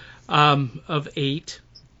 of 8.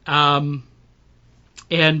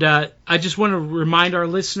 And I just want to remind our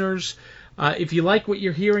listeners, if you like what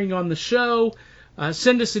you're hearing on the show,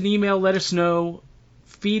 send us an email, let us know,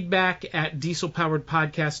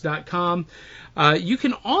 feedback@dieselpoweredpodcast.com. You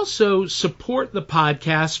can also support the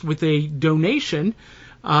podcast with a donation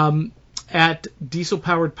at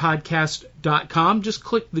dieselpoweredpodcast.com. Just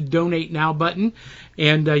click the Donate Now button,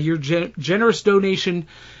 and your generous donation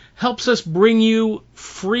helps us bring you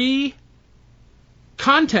free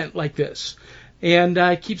content like this.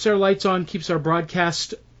 And keeps our lights on, keeps our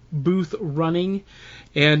broadcast booth running,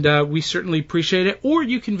 and we certainly appreciate it. Or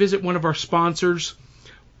you can visit one of our sponsors,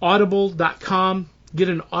 audible.com. Get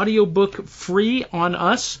an audiobook free on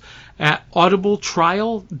us at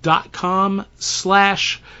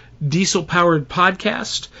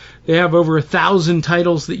audibletrial.com/dieselpoweredpodcast. They have over 1,000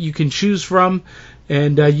 titles that you can choose from,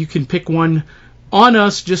 and you can pick one on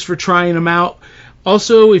us just for trying them out.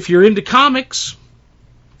 Also, if you're into comics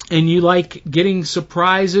and you like getting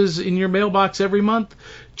surprises in your mailbox every month,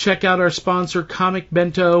 check out our sponsor, Comic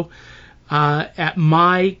Bento, at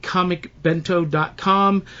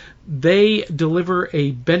mycomicbento.com. They deliver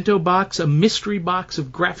a bento box, a mystery box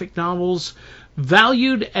of graphic novels,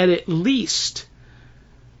 valued at least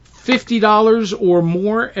 $50 or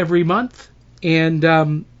more every month,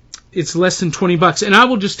 and it's less than $20. And I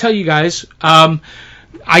will just tell you guys,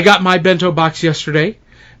 I got my bento box yesterday,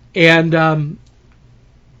 and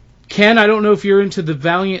Ken, I don't know if you're into the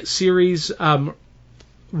Valiant series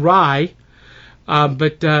Rai,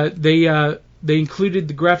 but they included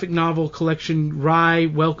the graphic novel collection Rai,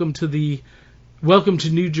 Welcome to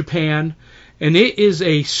New Japan, and it is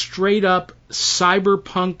a straight up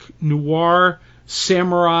cyberpunk noir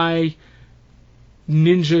samurai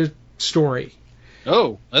ninja story.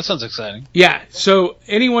 Oh, that sounds exciting. Yeah, so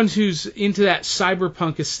anyone who's into that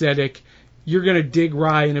cyberpunk aesthetic, you're gonna dig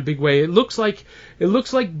Rai in a big way. It looks like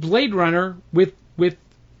Blade Runner with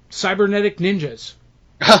cybernetic ninjas.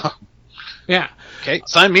 Yeah. Okay,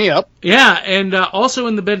 sign me up. Yeah, and also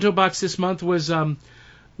in the bento box this month was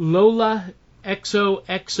Lola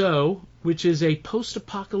XOXO, which is a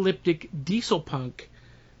post-apocalyptic diesel punk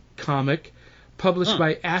comic published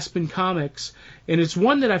by Aspen Comics, and it's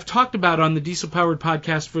one that I've talked about on the Diesel Powered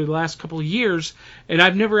podcast for the last couple of years, and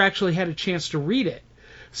I've never actually had a chance to read it.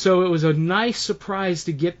 So it was a nice surprise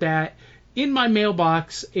to get that in my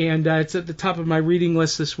mailbox, and it's at the top of my reading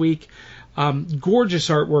list this week. Gorgeous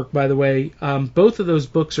artwork, by the way. Both of those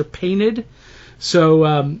books are painted,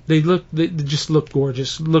 so they just look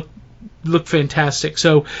gorgeous, look fantastic.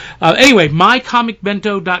 So anyway,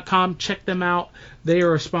 mycomicbento.com, check them out. They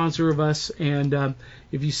are a sponsor of us, and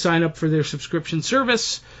if you sign up for their subscription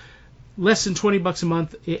service, less than $20 a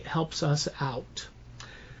month, it helps us out.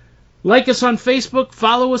 Like us on Facebook,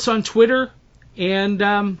 follow us on Twitter,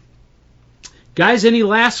 and guys, any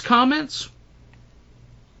last comments?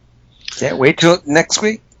 Can't wait till next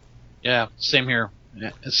week. Yeah, same here.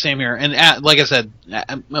 Same here. And like I said,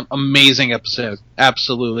 amazing episode.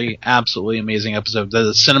 Absolutely amazing episode.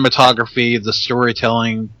 The cinematography, the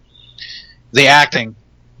storytelling, the acting,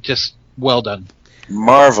 just well done.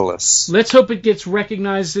 Marvelous. Let's hope it gets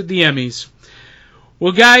recognized at the Emmys.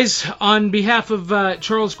 Well, guys, on behalf of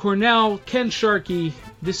Charles Cornell, Ken Sharkey,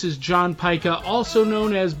 this is John Pica, also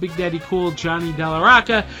known as Big Daddy Cool, Johnny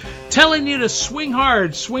Dellaraca, telling you to swing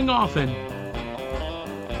hard, swing often,